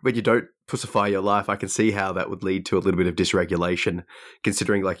you don't pussify your life, I can see how that would lead to a little bit of dysregulation,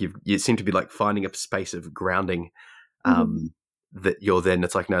 considering like you seem to be like finding a space of grounding, that you're then,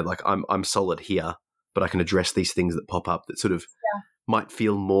 it's like, no, like I'm solid here, but I can address these things that pop up that sort of might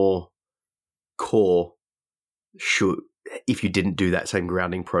feel more core if you didn't do that same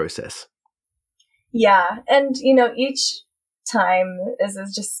grounding process. Yeah, and each time is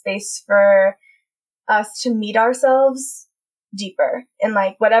just space for us to meet ourselves deeper in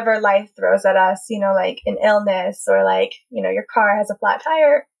like whatever life throws at us, like an illness, or like, your car has a flat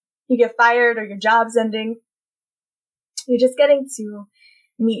tire, you get fired, or your job's ending. You're just getting to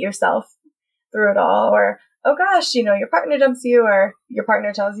meet yourself through it all. Or, oh gosh, your partner dumps you, or your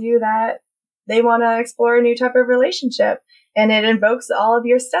partner tells you that they want to explore a new type of relationship, and it invokes all of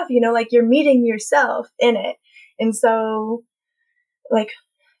your stuff, like you're meeting yourself in it. And so like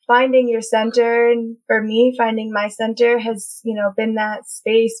finding your center, and for me, finding my center has, been that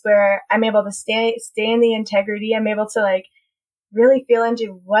space where I'm able to stay in the integrity. I'm able to like really feel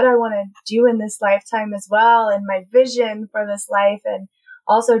into what I want to do in this lifetime as well, and my vision for this life, and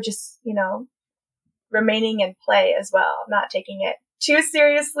also just, remaining in play as well, not taking it too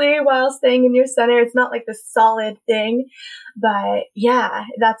seriously while staying in your center. It's not like this solid thing, but yeah,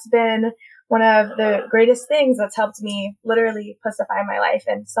 that's been one of the greatest things that's helped me literally pussify my life.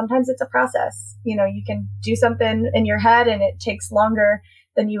 And sometimes it's a process. You can do something in your head and it takes longer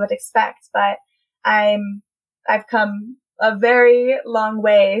than you would expect, but I've come a very long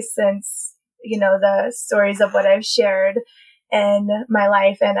way since, the stories of what I've shared in my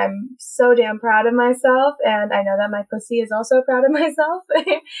life. And I'm so damn proud of myself. And I know that my pussy is also proud of myself.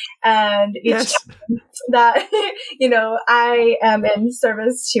 And each time that, I am in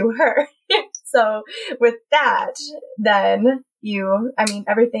service to her. So with that, then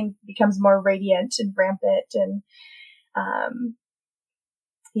everything becomes more radiant and rampant, and,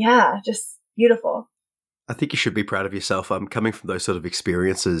 just beautiful. I think you should be proud of yourself. I'm coming from those sort of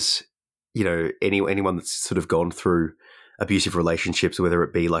experiences, anyone that's sort of gone through abusive relationships, whether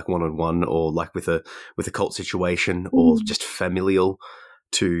it be like one-on-one or like with a cult situation, or just familial,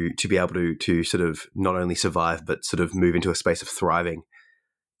 to be able to sort of not only survive but sort of move into a space of thriving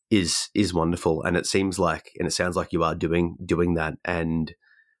is wonderful. And it seems like, and it sounds like you are doing that, and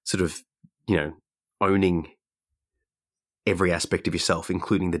sort of, owning every aspect of yourself,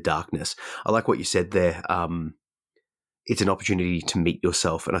 including the darkness. I like what you said there. It's an opportunity to meet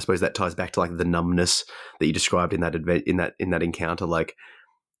yourself, and I suppose that ties back to like the numbness that you described in that in that encounter. Like,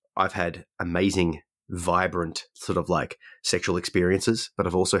 I've had amazing, vibrant sort of like sexual experiences, but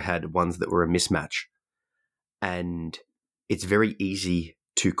I've also had ones that were a mismatch, and it's very easy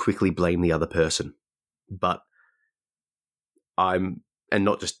to quickly blame the other person. But and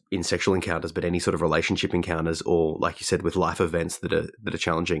not just in sexual encounters, but any sort of relationship encounters, or like you said, with life events that are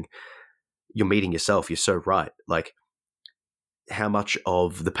challenging, you're meeting yourself. You're so right. Like, how much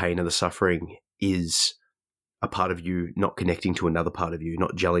of the pain and the suffering is a part of you not connecting to another part of you,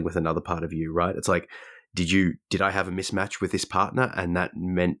 not gelling with another part of you, right? It's like, did I have a mismatch with this partner, and that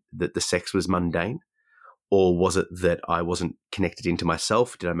meant that the sex was mundane? Or was it that I wasn't connected into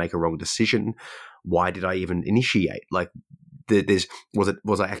myself? Did I make a wrong decision? Why did I even initiate? Like,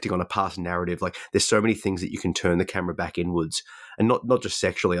 was I acting on a past narrative? Like, there's so many things that you can turn the camera back inwards and not just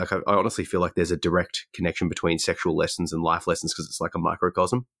sexually. Like I honestly feel like there's a direct connection between sexual lessons and life lessons because it's like a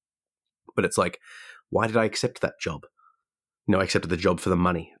microcosm. But it's like, why did I accept that job? I accepted the job for the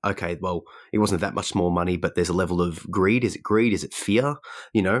money. Okay, well, it wasn't that much more money, but there's a level of greed. Is it greed? Is it fear?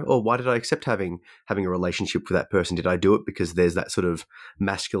 Or why did I accept having a relationship with that person? Did I do it because there's that sort of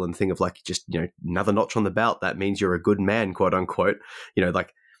masculine thing of like, just, another notch on the belt? That means you're a good man, quote unquote.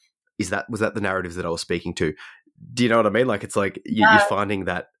 Like, was that the narrative that I was speaking to? Do you know what I mean? Like, it's like you're finding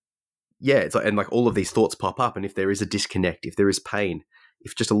that, yeah, it's like, and like all of these thoughts pop up. And if there is a disconnect, if there is pain,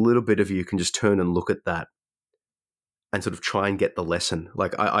 if just a little bit of you can just turn and look at that and sort of try and get the lesson.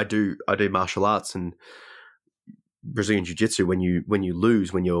 Like I do martial arts and Brazilian jiu-jitsu. When you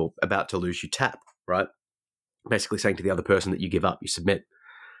lose, when you're about to lose, you tap, right? Basically saying to the other person that you give up, you submit.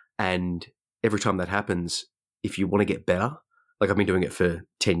 And every time that happens, if you want to get better, like I've been doing it for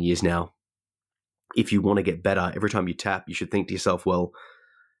 10 years now, if you want to get better, every time you tap, you should think to yourself, well,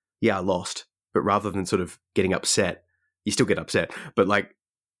 yeah, I lost. But rather than sort of getting upset, you still get upset. But like,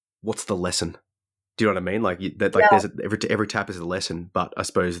 what's the lesson? Do you know what I mean? Like there's every tap is a lesson, but I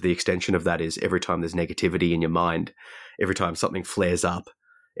suppose the extension of that is every time there's negativity in your mind, every time something flares up,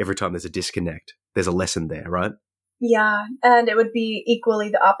 every time there's a disconnect, there's a lesson there, right? Yeah, and it would be equally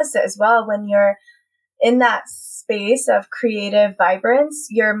the opposite as well. When you're in that space of creative vibrance,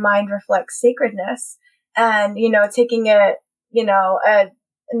 your mind reflects sacredness, and taking it,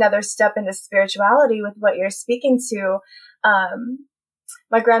 another step into spirituality with what you're speaking to.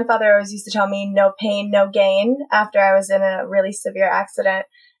 My grandfather always used to tell me, no pain, no gain, after I was in a really severe accident.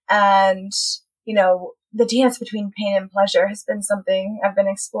 And, the dance between pain and pleasure has been something I've been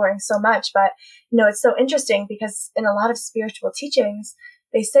exploring so much. But, it's so interesting because in a lot of spiritual teachings,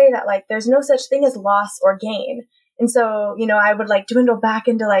 they say that like there's no such thing as loss or gain. And so, I would like dwindle back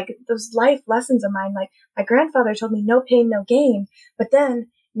into like those life lessons of mine. Like my grandfather told me no pain, no gain. But then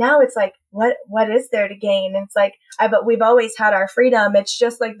now it's like, what is there to gain? And it's like, but we've always had our freedom. It's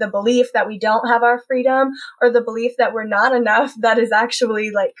just like the belief that we don't have our freedom, or the belief that we're not enough, that is actually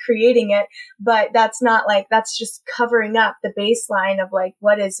like creating it. But that's not like, that's just covering up the baseline of like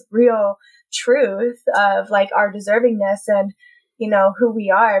what is real truth of like our deservingness and, who we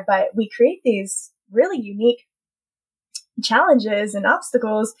are. But we create these really unique challenges and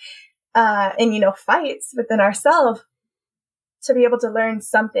obstacles, and, fights within ourselves to be able to learn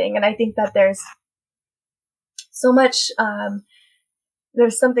something. And I think that there's so much,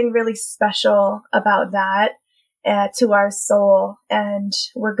 there's something really special about that to our soul. And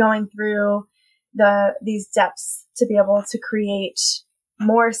we're going through these depths to be able to create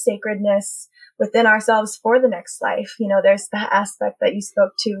more sacredness within ourselves for the next life. There's that aspect that you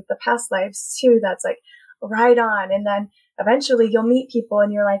spoke to with the past lives too. That's like right on. And then eventually you'll meet people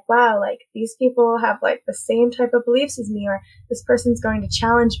and you're like, wow, like these people have like the same type of beliefs as me, or this person's going to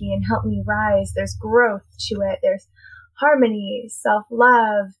challenge me and help me rise. There's growth to it. There's harmony,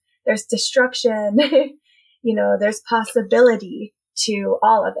 self-love, there's destruction, there's possibility to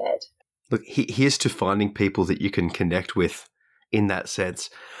all of it. Look, here's to finding people that you can connect with in that sense.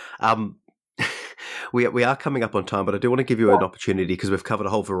 We are coming up on time, but I do want to give you an opportunity because we've covered a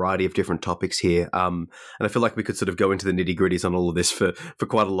whole variety of different topics here. And I feel like we could sort of go into the nitty-gritties on all of this for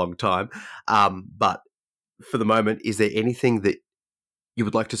quite a long time. But for the moment, is there anything that you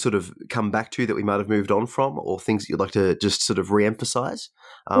would like to sort of come back to that we might have moved on from, or things that you'd like to just sort of re-emphasize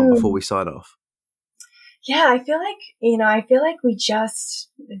before we sign off? Yeah, I feel like we just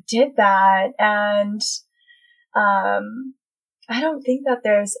did that. And I don't think that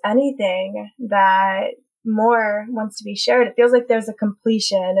there's anything that more wants to be shared. It feels like there's a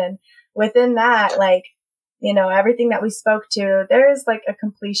completion. And within that, like, everything that we spoke to, there's like a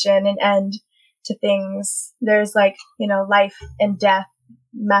completion and end to things. There's like, life and death,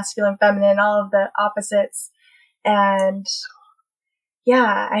 masculine, feminine, all of the opposites. And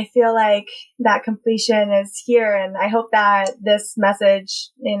yeah, I feel like that completion is here. And I hope that this message,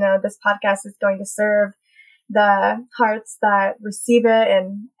 this podcast is going to serve the hearts that receive it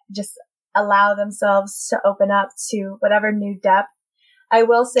and just allow themselves to open up to whatever new depth. I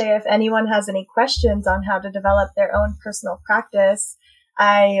will say, if anyone has any questions on how to develop their own personal practice,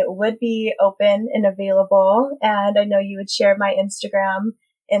 I would be open and available. And I know you would share my Instagram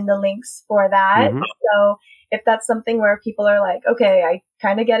in the links for that. Mm-hmm. So if that's something where people are like, okay, I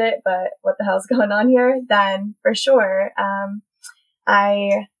kind of get it, but what the hell's going on here? Then for sure,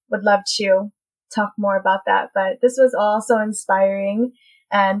 I would love to talk more about that. But this was all so inspiring.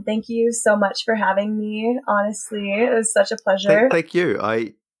 And thank you so much for having me. Honestly, it was such a pleasure. Thank you.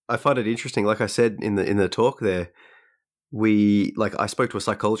 I find it interesting. Like I said in the talk there, I spoke to a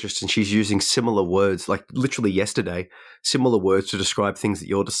psychologist and she's using similar words, like literally yesterday, similar words to describe things that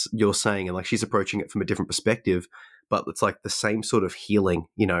you're saying. And like, she's approaching it from a different perspective, but it's like the same sort of healing,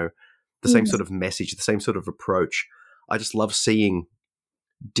 the same sort of message, the same sort of approach. I just love seeing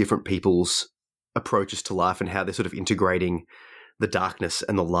different people's approaches to life and how they're sort of integrating the darkness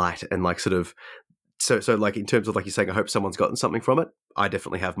and the light and like sort of, so like in terms of like you're saying, I hope someone's gotten something from it. I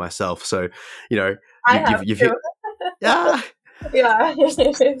definitely have myself. So, you've hit, yeah.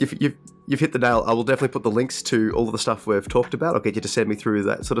 You've hit the nail. I will definitely put the links to all of the stuff we've talked about. I'll get you to send me through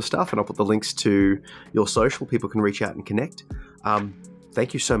that sort of stuff, and I'll put the links to your social. People can reach out and connect.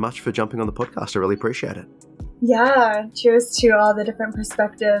 Thank you so much for jumping on the podcast. I really appreciate it. Yeah, cheers to all the different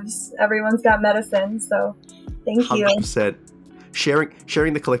perspectives. Everyone's got medicine, so thank you. 100%.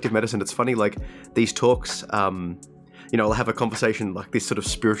 Sharing the collective medicine. It's funny, like these talks, I'll have a conversation like this sort of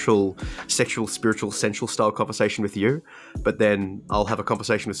spiritual, sensual style conversation with you, but then I'll have a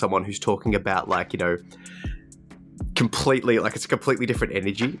conversation with someone who's talking about like, completely, like it's a completely different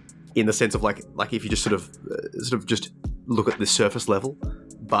energy in the sense of like if you just sort of just look at the surface level,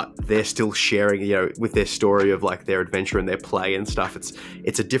 but they're still sharing, with their story of like their adventure and their play and stuff.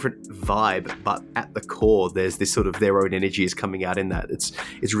 It's a different vibe, but at the core, there's this sort of their own energy is coming out in that. It's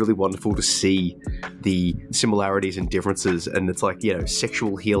really wonderful to see the similarities and differences, and it's like,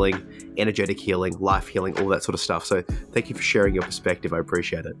 sexual healing, energetic healing, life healing, all that sort of stuff. So thank you for sharing your perspective. I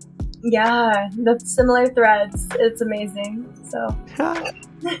appreciate it. Yeah, the similar threads. It's amazing. So.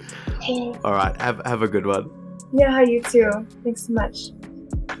 All right. Have a good one. Yeah, you too. Thanks so much.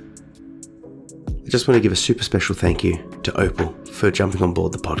 I just want to give a super special thank you to Opal for jumping on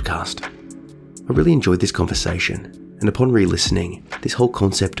board the podcast. I really enjoyed this conversation, and upon re-listening, this whole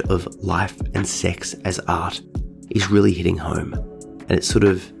concept of life and sex as art is really hitting home, and it sort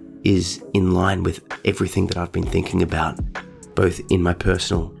of is in line with everything that I've been thinking about, both in my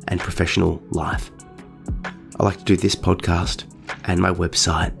personal and professional life. I like to do this podcast and my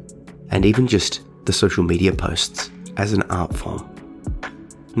website, and even just the social media posts as an art form.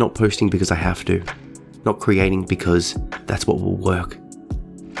 Not posting because I have to, not creating because that's what will work,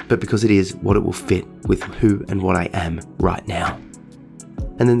 but because it is what it will fit with who and what I am right now.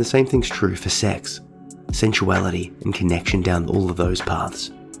 And then the same thing's true for sex, sensuality and connection down all of those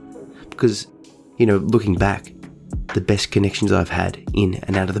paths. Because, looking back, the best connections I've had in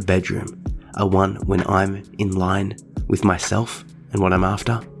and out of the bedroom are one when I'm in line with myself and what I'm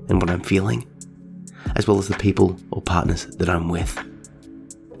after and what I'm feeling, as well as the people or partners that I'm with.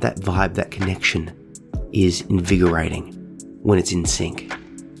 That vibe, that connection is invigorating when it's in sync,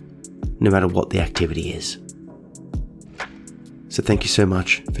 no matter what the activity is. So thank you so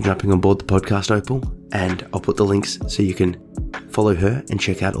much for jumping on board the podcast, Opal, and I'll put the links so you can follow her and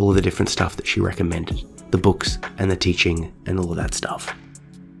check out all of the different stuff that she recommended, the books and the teaching and all of that stuff.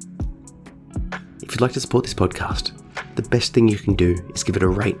 If you'd like to support this podcast, the best thing you can do is give it a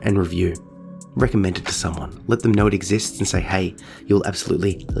rate and review. Recommend it to someone. Let them know it exists and say, hey, you'll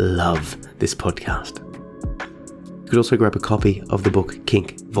absolutely love this podcast. You could also grab a copy of the book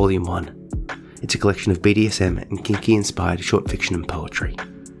Kink, Volume 1. It's a collection of BDSM and kinky-inspired short fiction and poetry.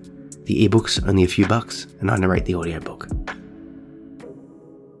 The ebook's only a few bucks, and I narrate the audiobook.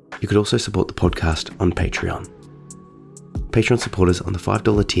 You could also support the podcast on Patreon. Patreon supporters on the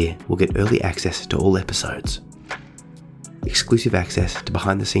 $5 tier will get early access to all episodes, exclusive access to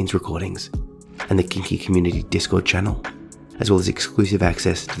behind-the-scenes recordings, and the Kinky Community Discord channel, as well as exclusive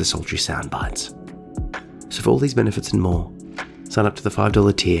access to the sultry sound bites. So for all these benefits and more, sign up to the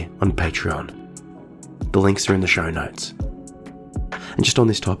 $5 tier on Patreon. The links are in the show notes. And just on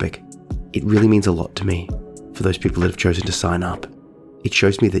this topic, it really means a lot to me for those people that have chosen to sign up. It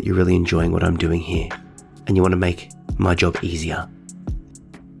shows me that you're really enjoying what I'm doing here, and you want to make my job easier.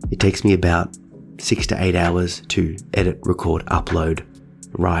 It takes me about 6 to 8 hours to edit, record, upload,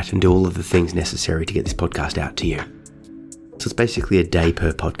 write, and do all of the things necessary to get this podcast out to you. So it's basically a day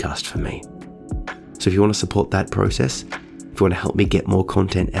per podcast for me. So if you want to support that process, if you want to help me get more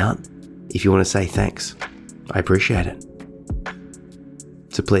content out, if you want to say thanks, I appreciate it.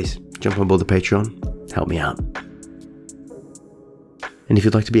 So please, jump on board the Patreon, help me out. And if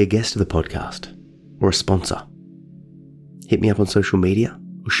you'd like to be a guest of the podcast, or a sponsor, hit me up on social media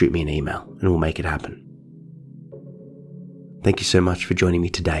or shoot me an email and we'll make it happen. Thank you so much for joining me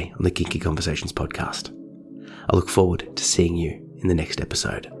today on the Kinky Conversations podcast. I look forward to seeing you in the next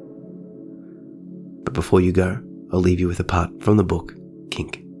episode. But before you go, I'll leave you with a part from the book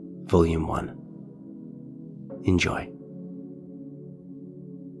Kink, Volume 1. Enjoy.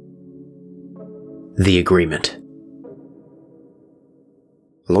 The Agreement.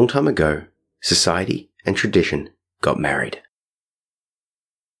 A long time ago, society and tradition got married.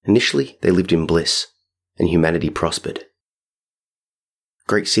 Initially, they lived in bliss, and humanity prospered.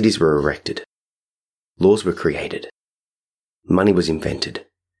 Great cities were erected, laws were created, money was invented,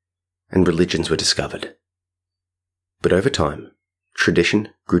 and religions were discovered. But over time, tradition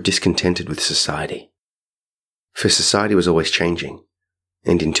grew discontented with society. For society was always changing,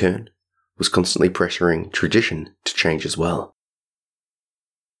 and in turn, was constantly pressuring tradition to change as well.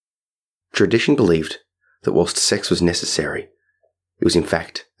 Tradition believed that whilst sex was necessary, it was in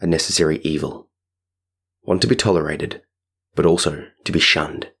fact a necessary evil, one to be tolerated, but also to be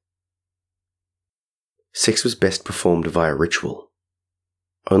shunned. Sex was best performed via ritual,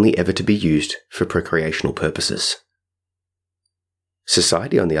 only ever to be used for procreational purposes.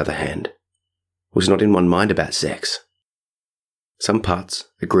 Society, on the other hand, was not in one mind about sex. Some parts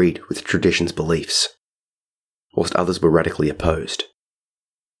agreed with tradition's beliefs, whilst others were radically opposed.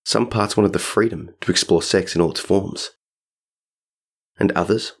 Some parts wanted the freedom to explore sex in all its forms, and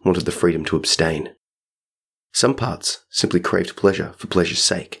others wanted the freedom to abstain. Some parts simply craved pleasure for pleasure's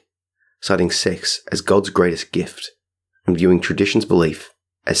sake, citing sex as God's greatest gift and viewing tradition's belief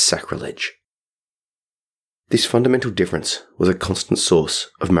as sacrilege. This fundamental difference was a constant source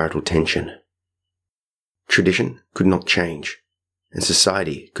of marital tension. Tradition could not change, and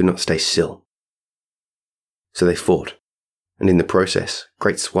society could not stay still. So they fought, and in the process,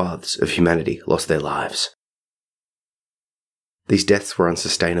 great swaths of humanity lost their lives. These deaths were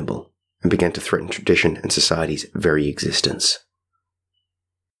unsustainable and began to threaten tradition and society's very existence.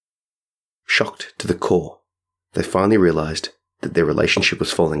 Shocked to the core, they finally realized that their relationship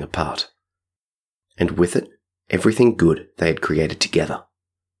was falling apart, and with it, everything good they had created together.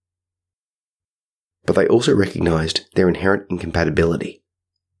 But they also recognized their inherent incompatibility.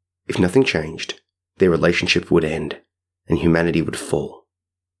 If nothing changed, their relationship would end, and humanity would fall.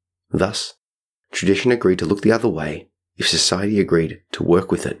 Thus, tradition agreed to look the other way if society agreed to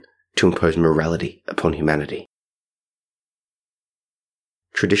work with it to impose morality upon humanity.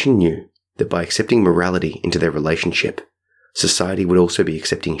 Tradition knew that by accepting morality into their relationship, society would also be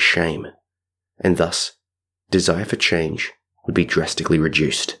accepting shame, and thus, desire for change would be drastically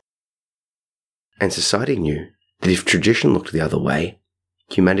reduced. And society knew that if tradition looked the other way,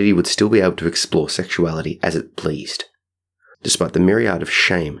 humanity would still be able to explore sexuality as it pleased, despite the myriad of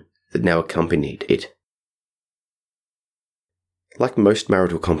shame that now accompanied it. Like most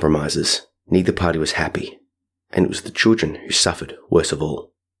marital compromises, neither party was happy, and it was the children who suffered worst of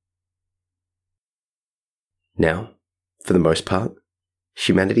all. Now, for the most part,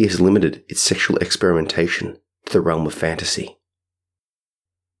 humanity has limited its sexual experimentation to the realm of fantasy,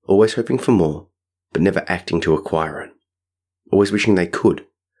 always hoping for more, but never acting to acquire it, always wishing they could,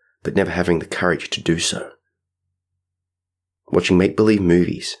 but never having the courage to do so. Watching make-believe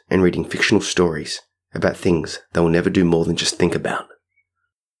movies and reading fictional stories about things they will never do more than just think about.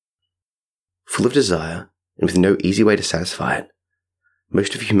 Full of desire, and with no easy way to satisfy it,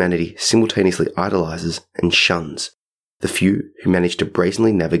 most of humanity simultaneously idolizes and shuns the few who manage to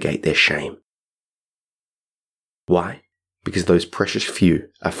brazenly navigate their shame. Why? Because those precious few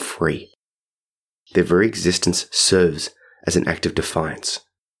are free. Their very existence serves as an act of defiance.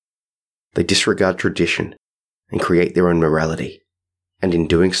 They disregard tradition and create their own morality, and in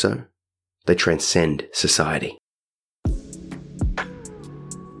doing so, they transcend society.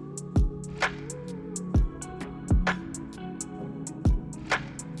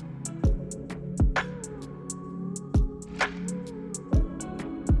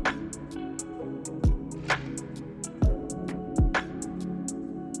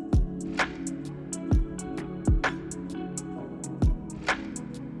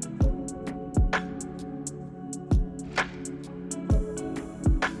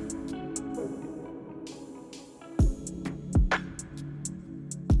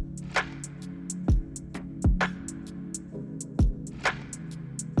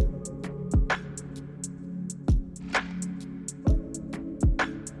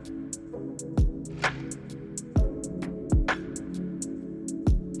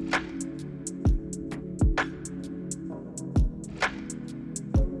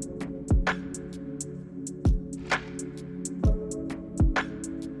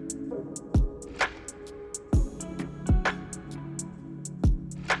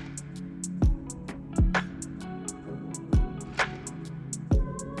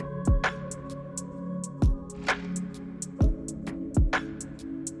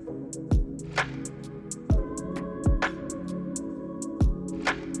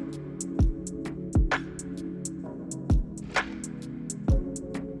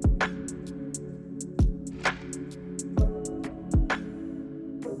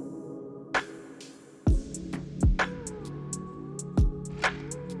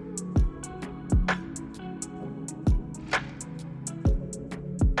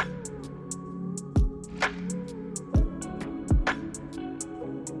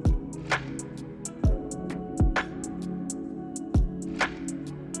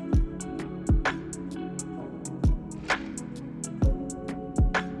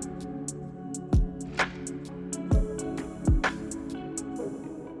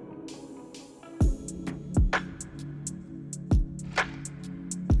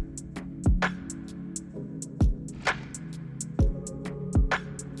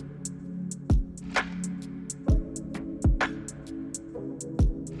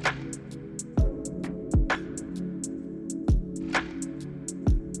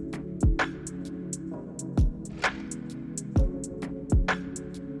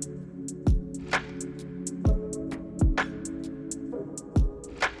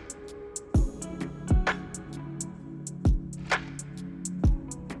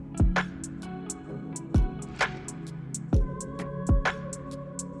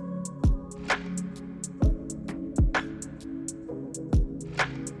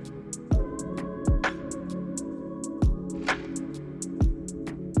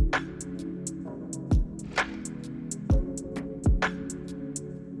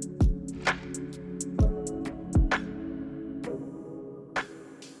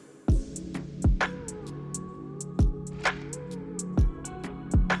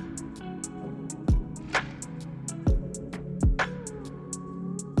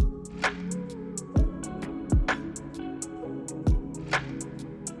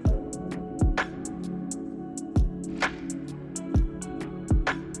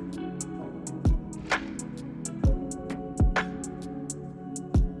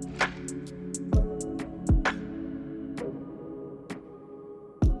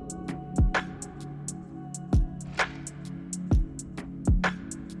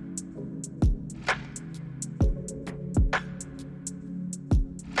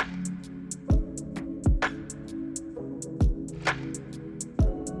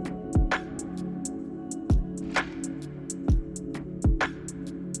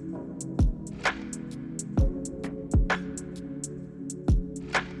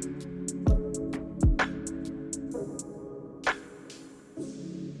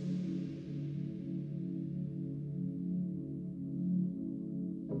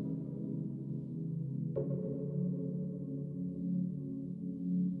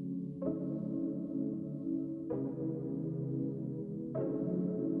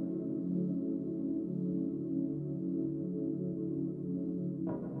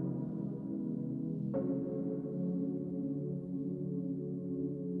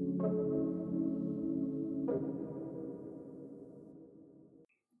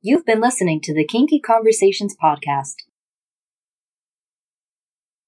 You've been listening to the Kinky Conversations podcast.